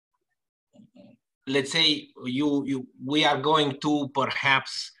 let's say we are going to,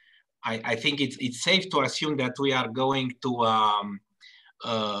 perhaps, I think it's safe to assume that we are going to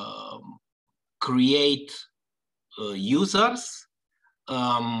create users.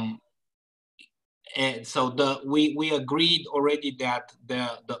 And so we agreed already that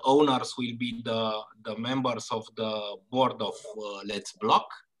the owners will be the members of the board of LëtzBlock.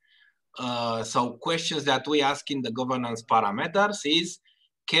 So questions that we ask in the governance parameters is,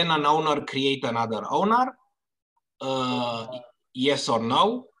 can an owner create another owner? Yes or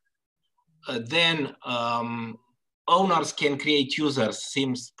no? Then owners can create users,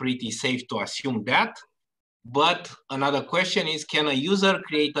 seems pretty safe to assume that. But another question is, can a user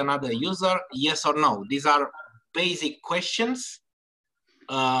create another user? Yes or no? These are basic questions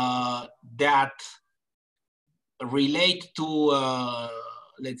that relate to,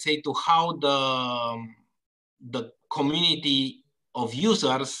 let's say, to how the community of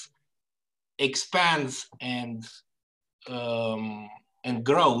users expands and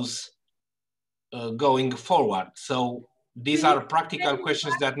grows going forward. So these are practical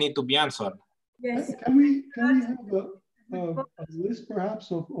questions that need to be answered. Yes. Can we have a list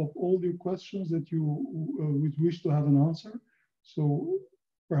perhaps of all your questions that you would wish to have an answer? So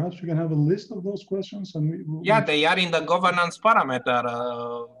perhaps we can have a list of those questions, and yeah, they are in the governance parameter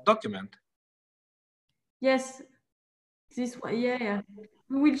document. Yes, this one, yeah.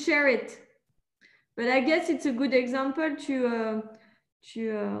 We will share it. But I guess it's a good example to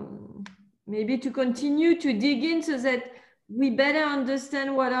maybe to continue to dig in so that we better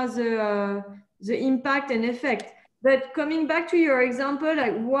understand what are the impact and effect. But coming back to your example,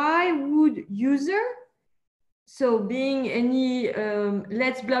 like why would user, so being any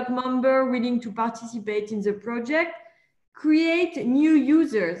LëtzBlock member willing to participate in the project, create new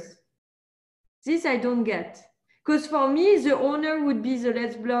users? This I don't get. Because for me, the owner would be the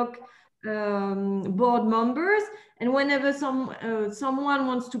LëtzBlock board members. And whenever someone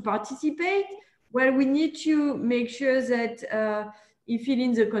wants to participate, well, we need to make sure that you fill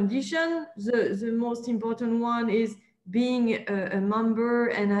in the condition. The most important one is being a member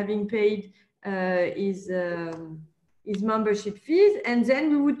and having paid his membership fees. And then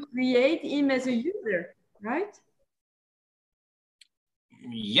we would create him as a user, right?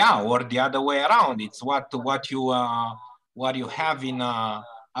 Yeah, or the other way around. It's what you have in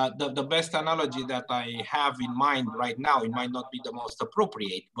the best analogy that I have in mind right now. It might not be the most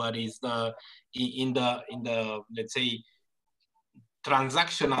appropriate, but is in the let's say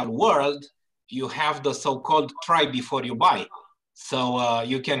transactional world, you have the so-called try before you buy. So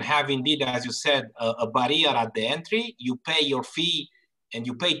you can have indeed, as you said, a barrier at the entry. You pay your fee and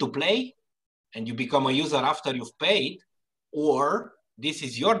you pay to play, and you become a user after you've paid, or this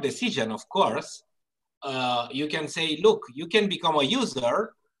is your decision, of course. You can say, look, you can become a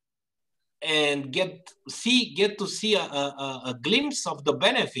user and get to see a glimpse of the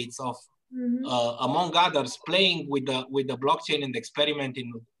benefits of, among others, playing with the blockchain and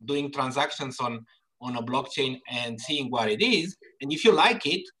experimenting, doing transactions on a blockchain and seeing what it is. And if you like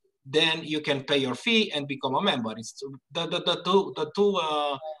it, then you can pay your fee and become a member. It's the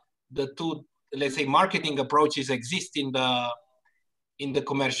two let's say marketing approaches exist in the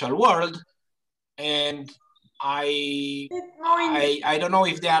commercial world, and I don't know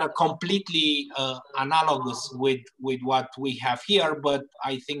if they are completely analogous with what we have here, but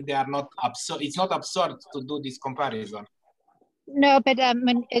I think they are not absurd. It's not absurd to do this comparison. No, but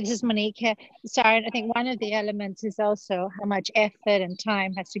this is Monique here. Sorry, I think one of the elements is also how much effort and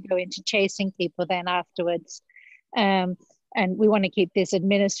time has to go into chasing people then afterwards. And we want to keep this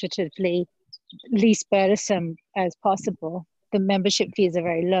administratively least burdensome as possible. The membership fees are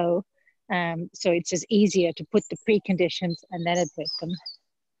very low. So it's just easier to put the preconditions and then admit them.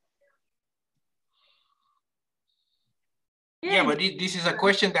 Yeah, but this is a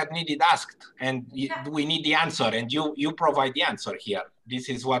question that needed asked, and we need the answer, and you provide the answer here. This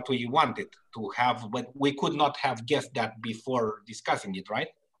is what we wanted to have, but we could not have guessed that before discussing it, right?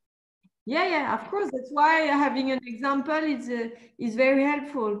 Yeah, of course. That's why having an example is very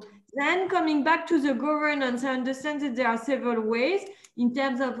helpful. Then coming back to the governance, I understand that there are several ways in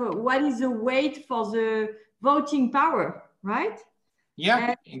terms of what is the weight for the voting power, right?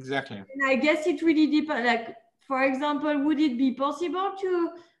 Yeah, exactly. And I guess it really depends. Like, for example, would it be possible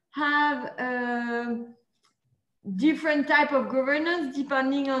to have different type of governance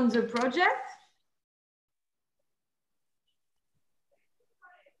depending on the project?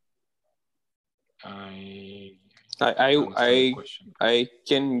 I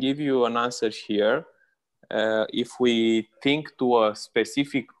can give you an answer here. If we think to a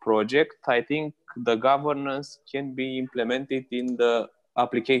specific project, I think the governance can be implemented in the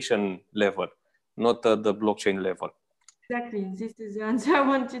application level, not at the blockchain level. Exactly. This is the answer I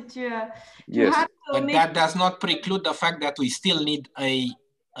wanted to yes. have. But that does not preclude the fact that we still need a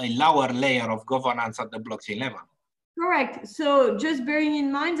lower layer of governance at the blockchain level. Correct. So just bearing in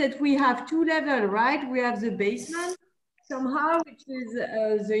mind that we have two levels, right? We have the basement somehow, which is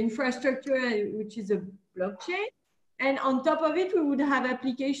the infrastructure, which is a blockchain. And on top of it, we would have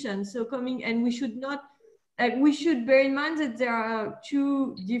applications. So coming, and we should not, we should bear in mind that there are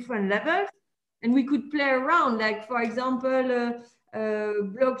two different levels and we could play around. Like, for example,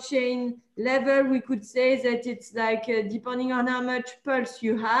 blockchain level, we could say that it's like, depending on how much pulse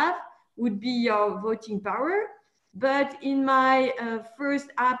you have, would be your voting power. But in my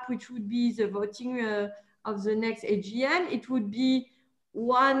first app, which would be the voting of the next AGM, it would be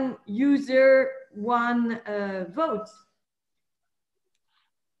one user, one vote,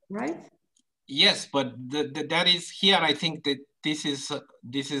 right? Yes, but that is here. I think that this is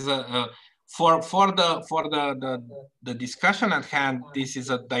for the discussion at hand, this is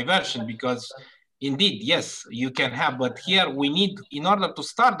a diversion, because indeed, yes, you can have, but here we need, in order to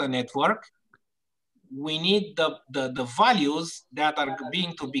start the network, we need the values that are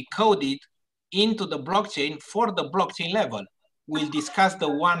being to be coded into the blockchain for the blockchain level. We'll discuss the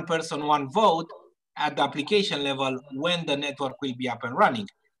one person, one vote at the application level when the network will be up and running.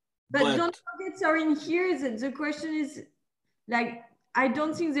 But don't forget, sorry, in here, the question is, like, I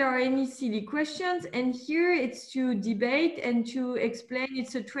don't think there are any silly questions. And here it's to debate and to explain,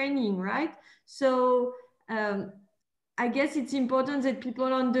 it's a training, right? So I guess it's important that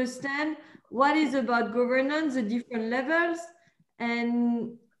people understand what is about governance, the different levels.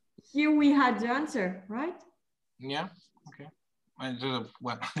 And here we had the answer, right? Yeah, okay.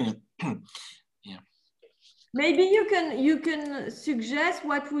 Well, yeah. Maybe you can suggest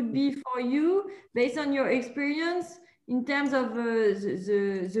what would be for you based on your experience in terms of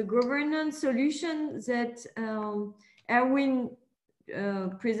the governance solution that Erwin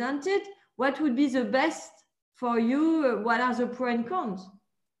presented. What would be the best for you? What are the pros and cons?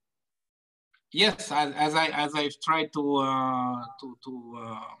 Yes, as I've tried to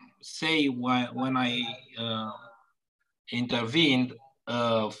say when I intervened,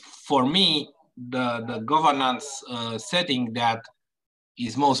 for me, the governance setting that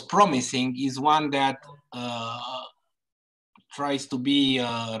is most promising is one that tries to be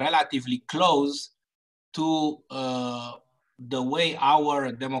relatively close to the way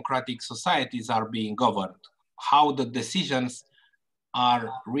our democratic societies are being governed, how the decisions are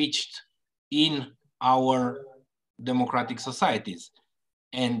reached in our democratic societies.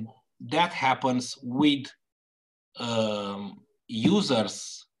 And that happens with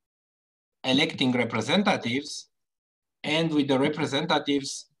users electing representatives and with the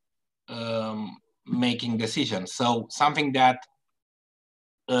representatives making decisions. So something that,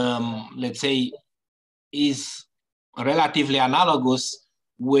 let's say, is relatively analogous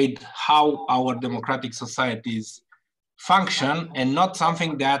with how our democratic societies function, and not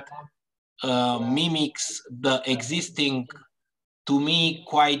something that mimics the existing, to me,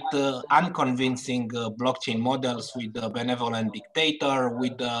 quite unconvincing blockchain models with the benevolent dictator,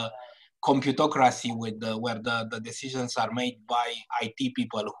 with the computocracy, with where the decisions are made by IT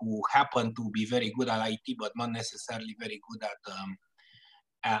people who happen to be very good at IT, but not necessarily very good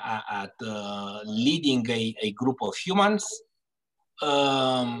at leading a group of humans.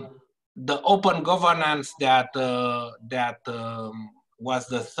 The open governance that was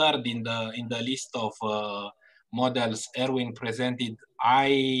the third in the list of models Erwin presented,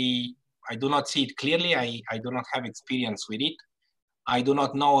 I do not see it clearly. I do not have experience with it. I do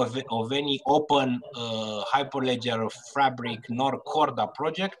not know of any open Hyperledger, Fabric, nor Corda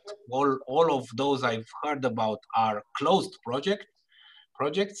project. All of those I've heard about are closed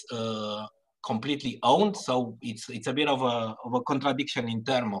projects, completely owned. So it's a bit of a contradiction in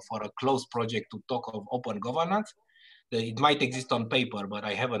terms of, for a closed project to talk of open governance. It might exist on paper, but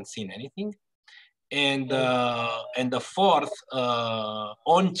I haven't seen anything. And the fourth,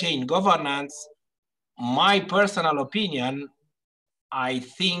 on-chain governance, my personal opinion, I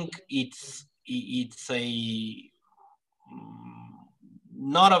think it's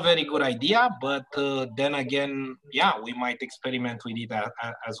not a very good idea, but then again, yeah, we might experiment with it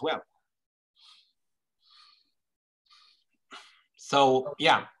as well. So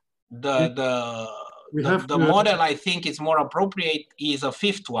yeah, the model I think is more appropriate is a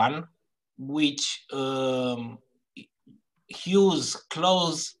fifth one, which hews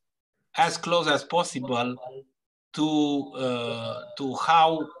as close as possible to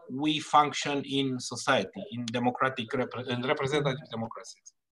how we function in society, in democratic and representative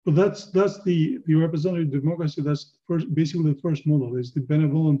democracies. Well, that's the representative democracy. That's basically the first model, is the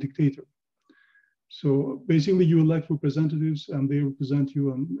benevolent dictator. So basically, you elect representatives, and they represent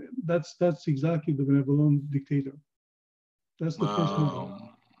you, and that's exactly the benevolent dictator. That's the first model.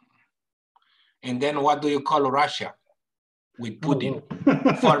 And then, what do you call Russia with Putin?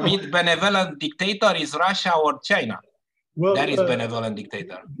 For me, the benevolent dictator is Russia or China. Well, that is benevolent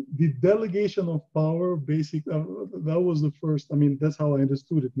dictator. The delegation of power, that was the first. I mean, that's how I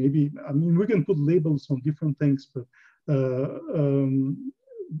understood it. Maybe, I mean, we can put labels on different things, but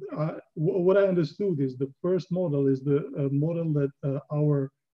what I understood is the first model is the model that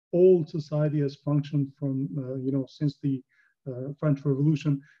our old society has functioned from, since the French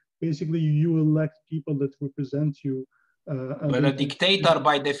Revolution. Basically, you elect people that represent you. But a dictator,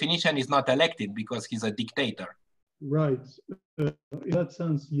 by definition, is not elected because he's a dictator. Right. In that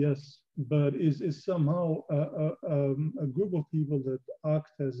sense, yes. But is somehow a group of people that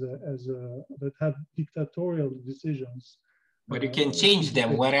act that have dictatorial decisions. But you can change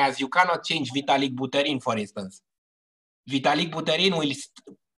them, whereas you cannot change Vitalik Buterin, for instance. Vitalik Buterin will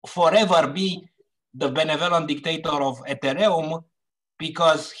forever be the benevolent dictator of Ethereum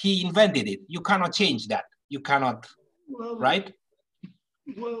because he invented it. You cannot change that. You cannot, right?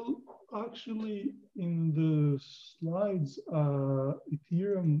 Well, actually, in the slides,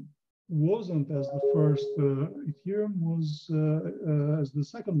 Ethereum wasn't as the first. Ethereum was as the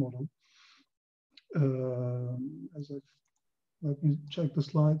second model. Let me check the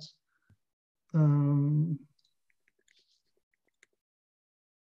slides.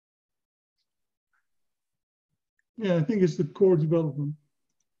 Yeah, I think it's the core development.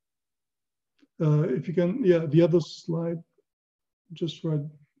 If you can, yeah, the other slide, just right.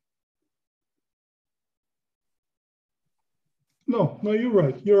 No, you're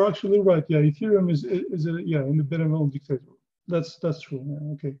right. You're actually right. Yeah, Ethereum is yeah, in the benevolent dictator. That's true.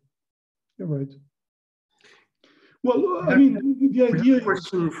 Yeah, okay, you're right. Well, I mean, the idea is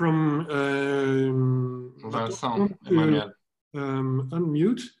question from Vincent, Emmanuel.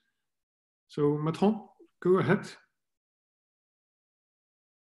 Unmute. So Matron, go ahead.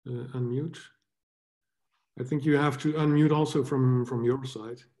 Unmute. I think you have to unmute also from your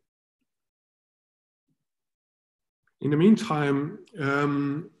side. In the meantime,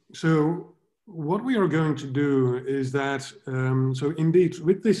 so what we are going to do is that, so indeed,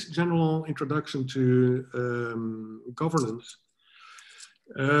 with this general introduction to governance,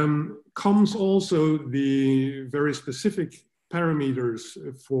 comes also the very specific parameters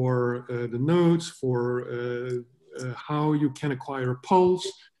for the nodes, for how you can acquire polls,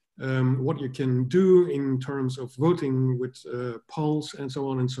 what you can do in terms of voting with polls, and so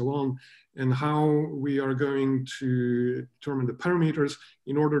on, and how we are going to determine the parameters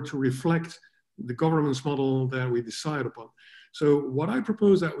in order to reflect the governance model that we decide upon. So what I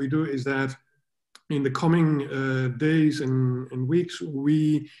propose that we do is that in the coming days and weeks,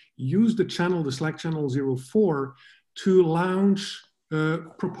 we use the channel, the Slack channel 04, to launch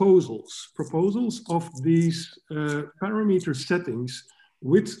proposals of these parameter settings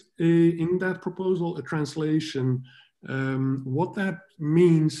with in that proposal a translation, what that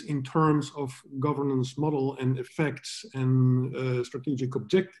means in terms of governance model and effects and strategic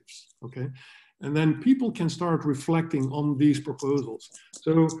objectives, okay? And then people can start reflecting on these proposals.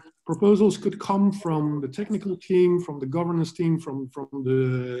 So proposals could come from the technical team, from the governance team, from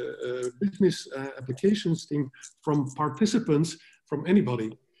the business applications team, from participants, from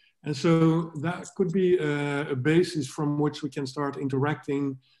anybody. And so that could be a basis from which we can start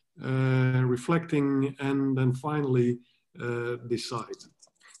interacting, reflecting, and then finally decide.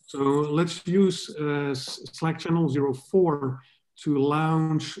 So let's use Slack channel 04 to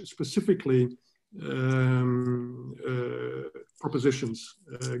launch specifically propositions,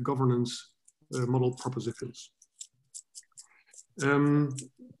 governance model propositions.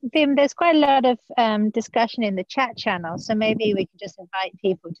 Wim, there's quite a lot of discussion in the chat channel, so maybe we could just invite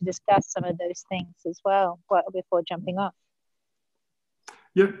people to discuss some of those things as well before jumping off.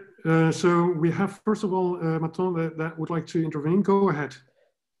 Yeah, so we have, first of all, Maton that would like to intervene. Go ahead.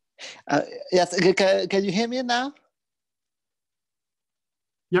 Yes, can you hear me now?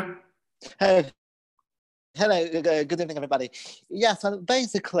 Yeah. Hello, good evening, everybody. Yeah, so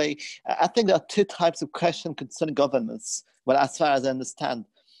basically, I think there are two types of questions concerning governance, well, as far as I understand.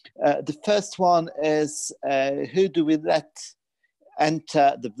 The first one is, who do we let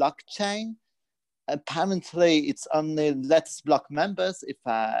enter the blockchain? Apparently, it's only LëtzBlock members, if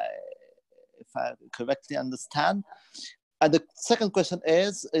I correctly understand. And the second question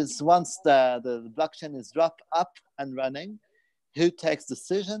is once the blockchain is up and running, who takes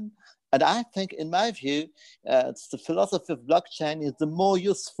decision? And I think, in my view, it's the philosophy of blockchain is the more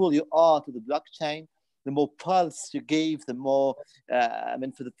useful you are to the blockchain, the more pulse you give, the more, I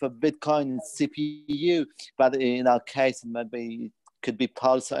mean, for Bitcoin, it's CPU, but in our case, it could be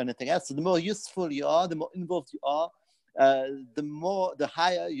pulse or anything else. So the more useful you are, the more involved you are, the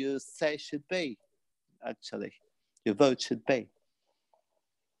higher your say should be, actually. Your vote should be.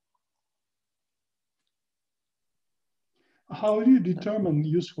 How do you determine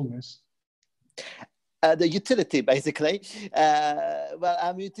usefulness? The utility, basically. Well,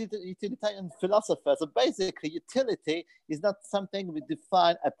 I'm a utilitarian philosopher. So basically, utility is not something we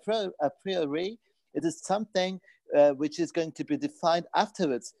define a priori. It is something which is going to be defined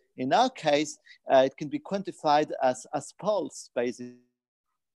afterwards. In our case, it can be quantified as pulse,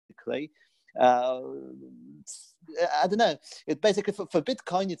 basically. I don't know. It basically for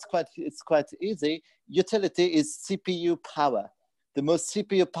Bitcoin, it's quite easy. Utility is CPU power. The more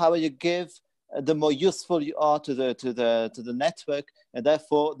CPU power you give, the more useful you are to the network, and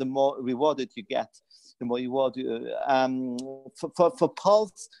therefore the more rewarded you get. The more reward you, for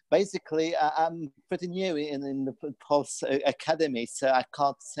Pulse, basically, I'm pretty new in the Pulse Academy, so I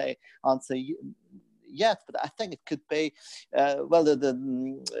can't answer yet, but I think it could be well.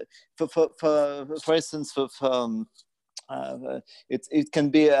 For instance, it can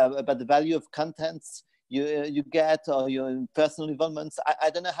be about the value of contents you get, or your personal involvements. I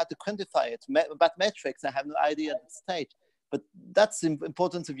don't know how to quantify it. About metrics, I have no idea at this stage. But that's the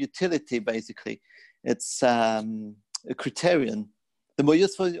importance of utility, basically. It's a criterion. The more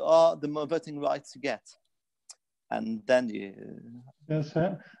useful you are, the more voting rights you get. And then you... Yes,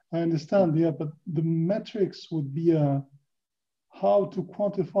 I understand, yeah, but the metrics would be how to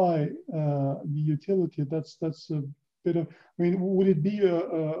quantify the utility. That's a bit of, I mean, would it be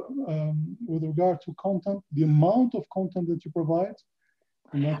with regard to content, the amount of content that you provide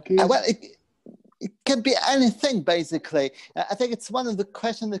in that case? Well, it can be anything, basically. I think it's one of the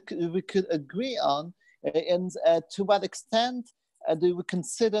questions that we could agree on, and to what extent do we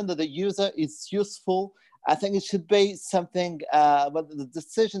consider that the user is useful? I think it should be something, well, the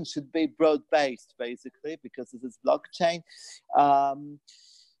decision should be broad-based, basically, because this is blockchain.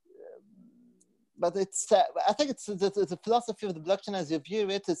 But it's, I think it's the philosophy of the blockchain as you view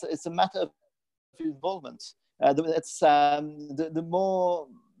it is a matter of involvement. It's the more,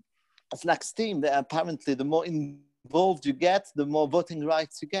 it's like Steam, apparently the more involved you get, the more voting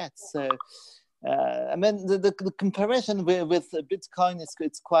rights you get. So, I mean, the comparison with Bitcoin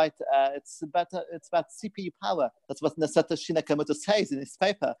it's quite, it's about CPU power. That's what Satoshi Nakamoto says in his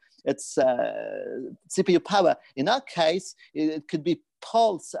paper. It's CPU power. In our case, it could be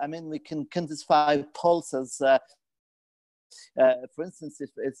Pulse. I mean, we can quantify Pulse as, for instance, if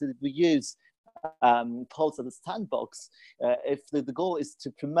we use Pulse as a sandbox, if the goal is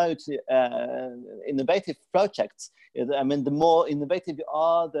to promote innovative projects, I mean, the more innovative you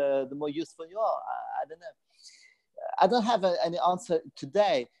are, the more useful you are. I don't know. I don't have any answer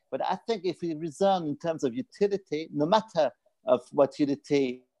today, but I think if we reason in terms of utility, no matter of what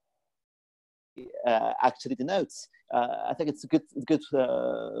utility actually denotes, I think it's a good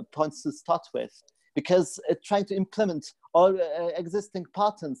point to start with, because trying to implement all existing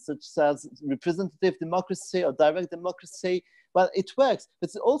patterns such as representative democracy or direct democracy, well, it works, but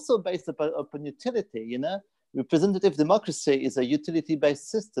it's also based upon utility, you know? Representative democracy is a utility-based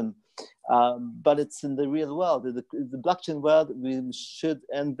system, but it's in the real world. In the blockchain world, we should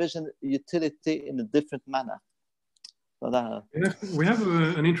envision utility in a different manner. So we have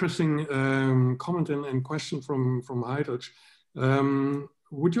an interesting comment and question from Heidrich.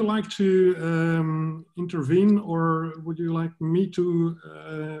 Would you like to intervene, or would you like me to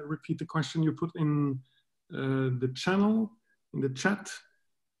repeat the question you put in the channel, in the chat?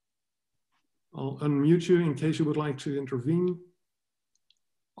 I'll unmute you in case you would like to intervene.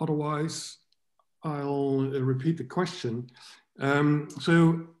 Otherwise, I'll repeat the question.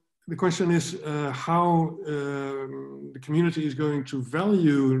 So the question is how the community is going to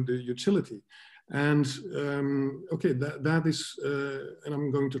value the utility. And okay, that is, and I'm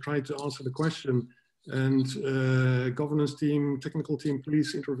going to try to answer the question. And governance team, technical team,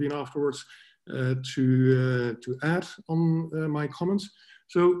 please intervene afterwards to add on my comments.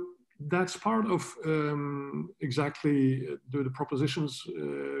 So that's part of exactly the propositions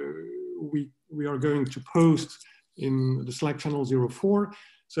we are going to post in the Slack channel 04.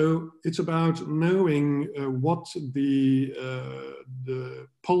 So it's about knowing what the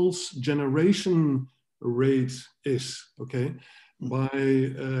pulse generation rate is, okay? By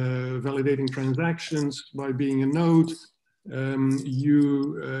validating transactions, by being a node,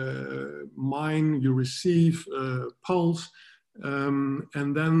 you mine, you receive pulse,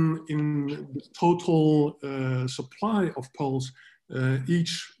 and then in the total supply of pulse,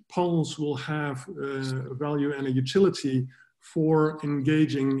 each pulse will have a value and a utility for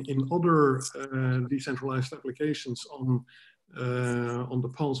engaging in other decentralized applications on the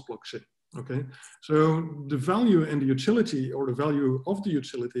Pulse blockchain. Okay, so the value and the utility, or the value of the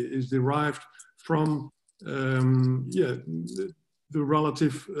utility, is derived from the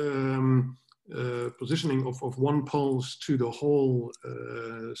relative positioning of one pulse to the whole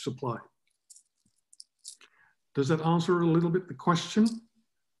supply. Does that answer a little bit the question?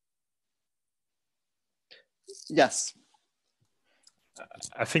 Yes.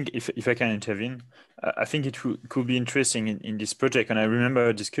 I think if I can intervene, I think it could be interesting in this project. And I remember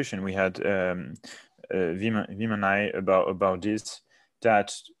a discussion we had, Wim and I, about this,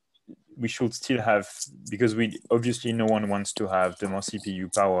 that we should still have, because we obviously no one wants to have the more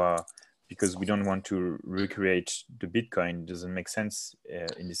CPU power because we don't want to recreate the Bitcoin. It doesn't make sense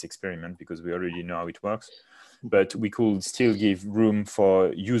in this experiment because we already know how it works. But we could still give room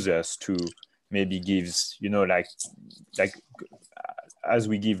for users to maybe gives, you know, like as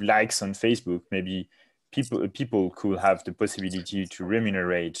we give likes on Facebook, maybe people could have the possibility to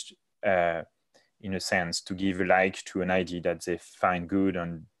remunerate in a sense, to give a like to an idea that they find good,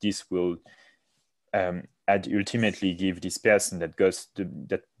 and this will ultimately give this person that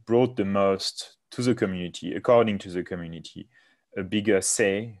that brought the most to the community, according to the community, a bigger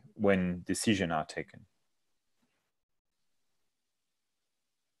say when decisions are taken.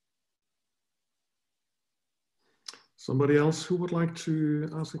 Somebody else who would like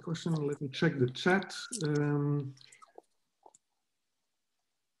to ask a question? Let me check the chat.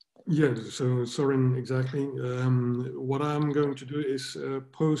 Yeah, so Soren, exactly. What I'm going to do is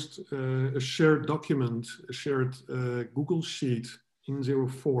post a shared document, a shared Google Sheet in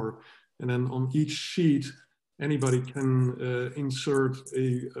 04. And then on each sheet, anybody can insert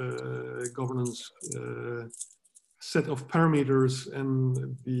a governance set of parameters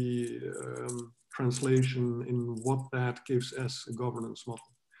and the translation in what that gives as a governance model.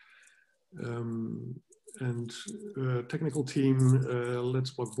 And technical team,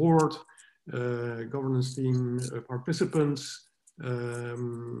 LëtzBlock board, governance team, participants,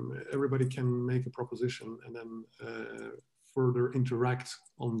 everybody can make a proposition and then further interact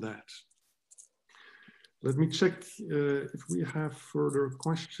on that. Let me check if we have further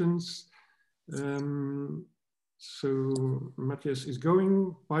questions. So Matthias is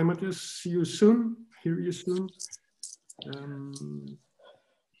going. Bye, Matthias. See you soon. Hear you soon.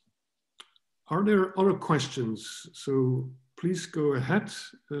 Are there other questions? So please go ahead.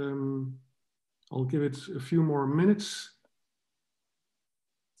 I'll give it a few more minutes.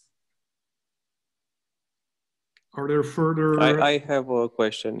 Are there further? I have a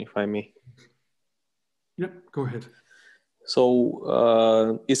question, if I may. Yeah, go ahead.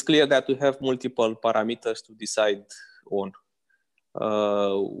 So it's clear that we have multiple parameters to decide on.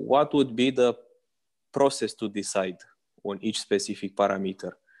 What would be the process to decide on each specific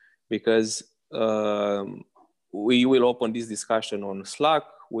parameter? Because we will open this discussion on Slack.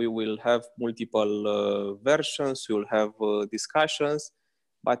 We will have multiple versions. We will have discussions.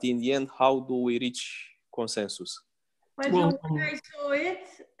 But in the end, how do we reach consensus? Well, the way I saw it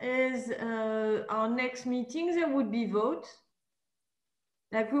is our next meeting, there would be votes.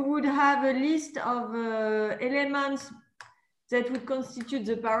 Like we would have a list of elements that would constitute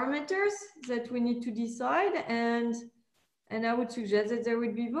the parameters that we need to decide. And I would suggest that there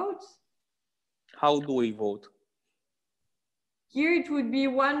would be votes. How do we vote? Here it would be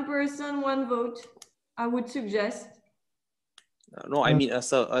one person, one vote, I would suggest. No, I mean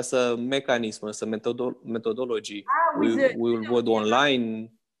as a mechanism, as a methodology. We will vote online.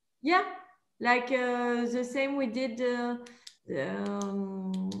 Yeah, like the same we did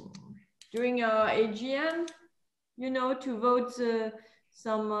during our AGM, you know, to vote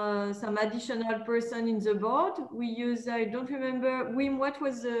some additional person in the board. We use, I don't remember, Wim, what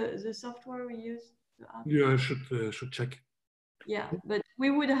was the software we used? Yeah, I should check. Yeah, but we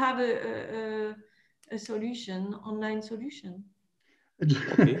would have a solution, online solution.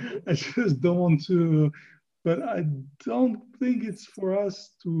 I just don't want to, but I don't think it's for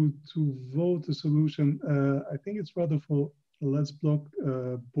us to vote a solution. I think it's rather for the LëtzBlock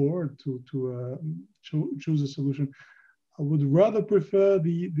board to choose a solution. I would rather prefer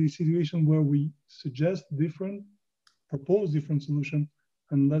the situation where we suggest propose different solution,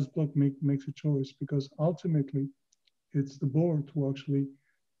 and LëtzBlock makes a choice, because ultimately it's the board who actually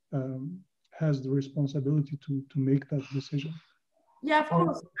has the responsibility to make that decision. Yeah, of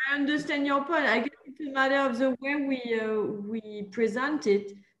course, I understand your point. I guess it's a matter of the way we present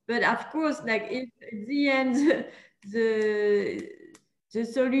it. But of course, like if at the end the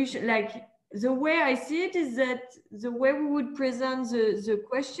solution, like the way I see it is that the way we would present the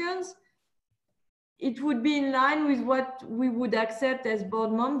questions, it would be in line with what we would accept as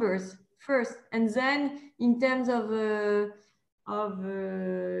board members first, and then in terms of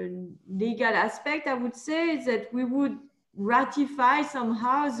legal aspect, I would say that we would ratify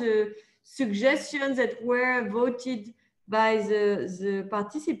somehow the suggestions that were voted by the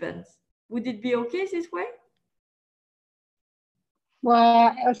participants. Would it be okay this way?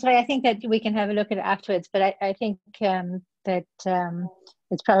 Well, sorry, I think that we can have a look at it afterwards, but I think that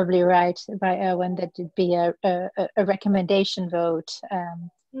it's probably right by Erwin that it'd be a recommendation vote.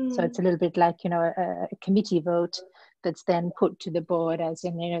 So it's a little bit like, you know, a committee vote that's then put to the board as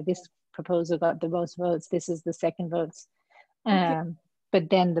in, you know, this proposal got the most votes, this is the second votes. But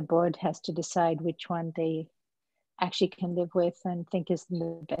then the board has to decide which one they actually can live with and think is in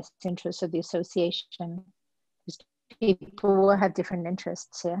the best interest of the association. People will have different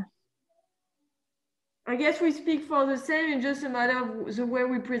interests here. I guess we speak for the same, it's just a matter of the way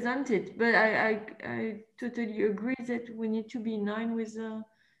we present it. But I totally agree that we need to be in line with the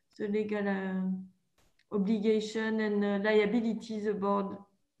legal obligation and liabilities the board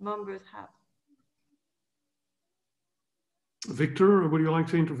members have. Victor, would you like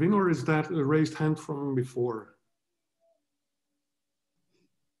to intervene, or is that a raised hand from before?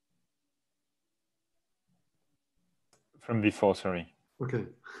 From before, sorry. Okay.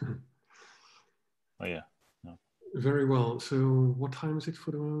 Oh yeah. No. Very well. So what time is it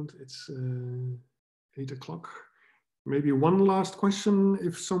for the moment? It's 8 o'clock. Maybe one last question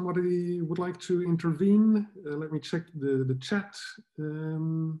if somebody would like to intervene. Let me check the chat.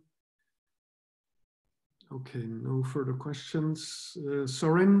 Okay, no further questions.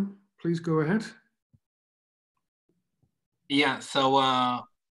 Soren, please go ahead. Yeah, so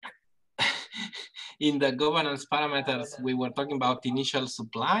in the governance parameters, we were talking about initial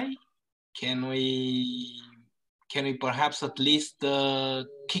supply. Can we perhaps at least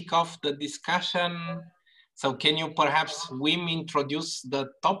kick off the discussion? So can you perhaps, Wim, introduce the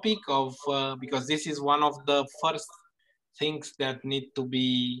topic of, because this is one of the first things that need to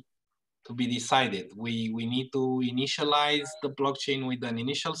be decided. We need to initialize the blockchain with an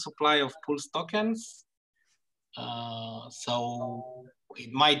initial supply of pools tokens. So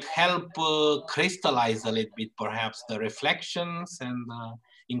it might help crystallize a little bit, perhaps, the reflections and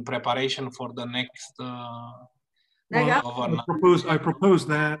in preparation for the next. I propose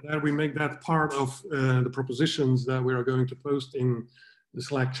that we make that part of the propositions that we are going to post in the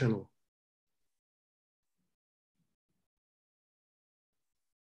Slack channel.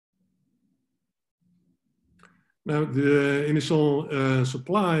 Now, the initial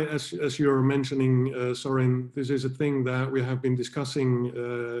supply, as you're mentioning, Soren, this is a thing that we have been discussing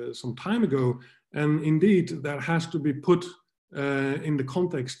some time ago. And indeed, that has to be put in the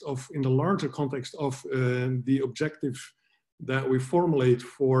larger context of the objective that we formulate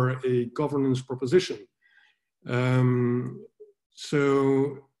for a governance proposition.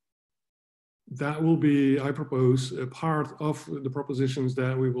 So that will be, I propose, a part of the propositions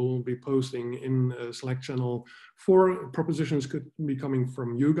that we will be posting in a Slack channel. For propositions could be coming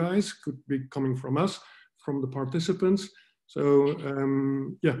from you guys, could be coming from us, from the participants. So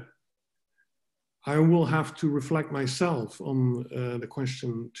yeah, I will have to reflect myself on the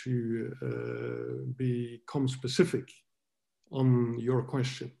question to become specific on your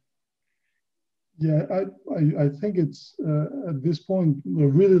question. Yeah, I think it's at this point,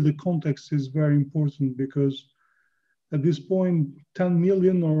 really the context is very important, because at this point, 10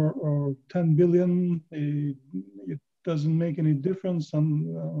 million or 10 billion, it doesn't make any difference,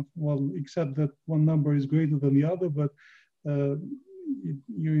 well, except that one number is greater than the other, but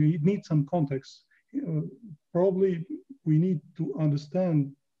you need some context. Probably we need to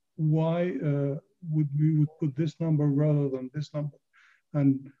understand why we would put this number rather than this number,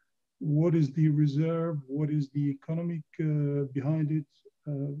 and what is the reserve, what is the economic behind it.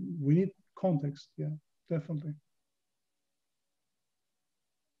 We need context, yeah, definitely.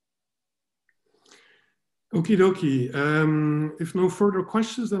 Okie dokie. If no further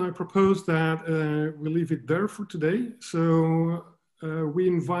questions, then I propose that we leave it there for today. So we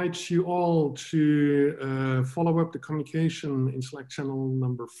invite you all to follow up the communication in Slack channel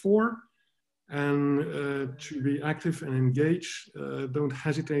number 4 and to be active and engage. Don't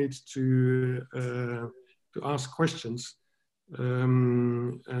hesitate to ask questions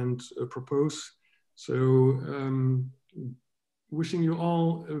and propose. So wishing you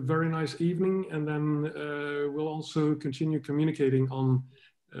all a very nice evening, and then we'll also continue communicating on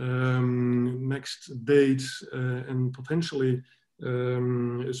next dates and potentially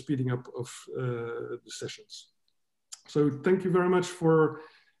speeding up of the sessions. So thank you very much for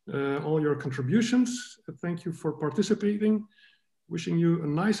all your contributions. Thank you for participating. Wishing you a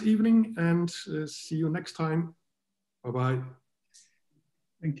nice evening, and see you next time. Bye-bye.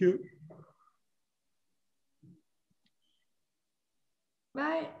 Thank you.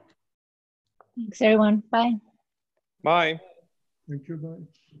 Bye. Thanks, everyone. Bye. Bye. Thank you.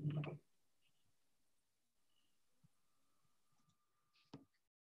 Bye.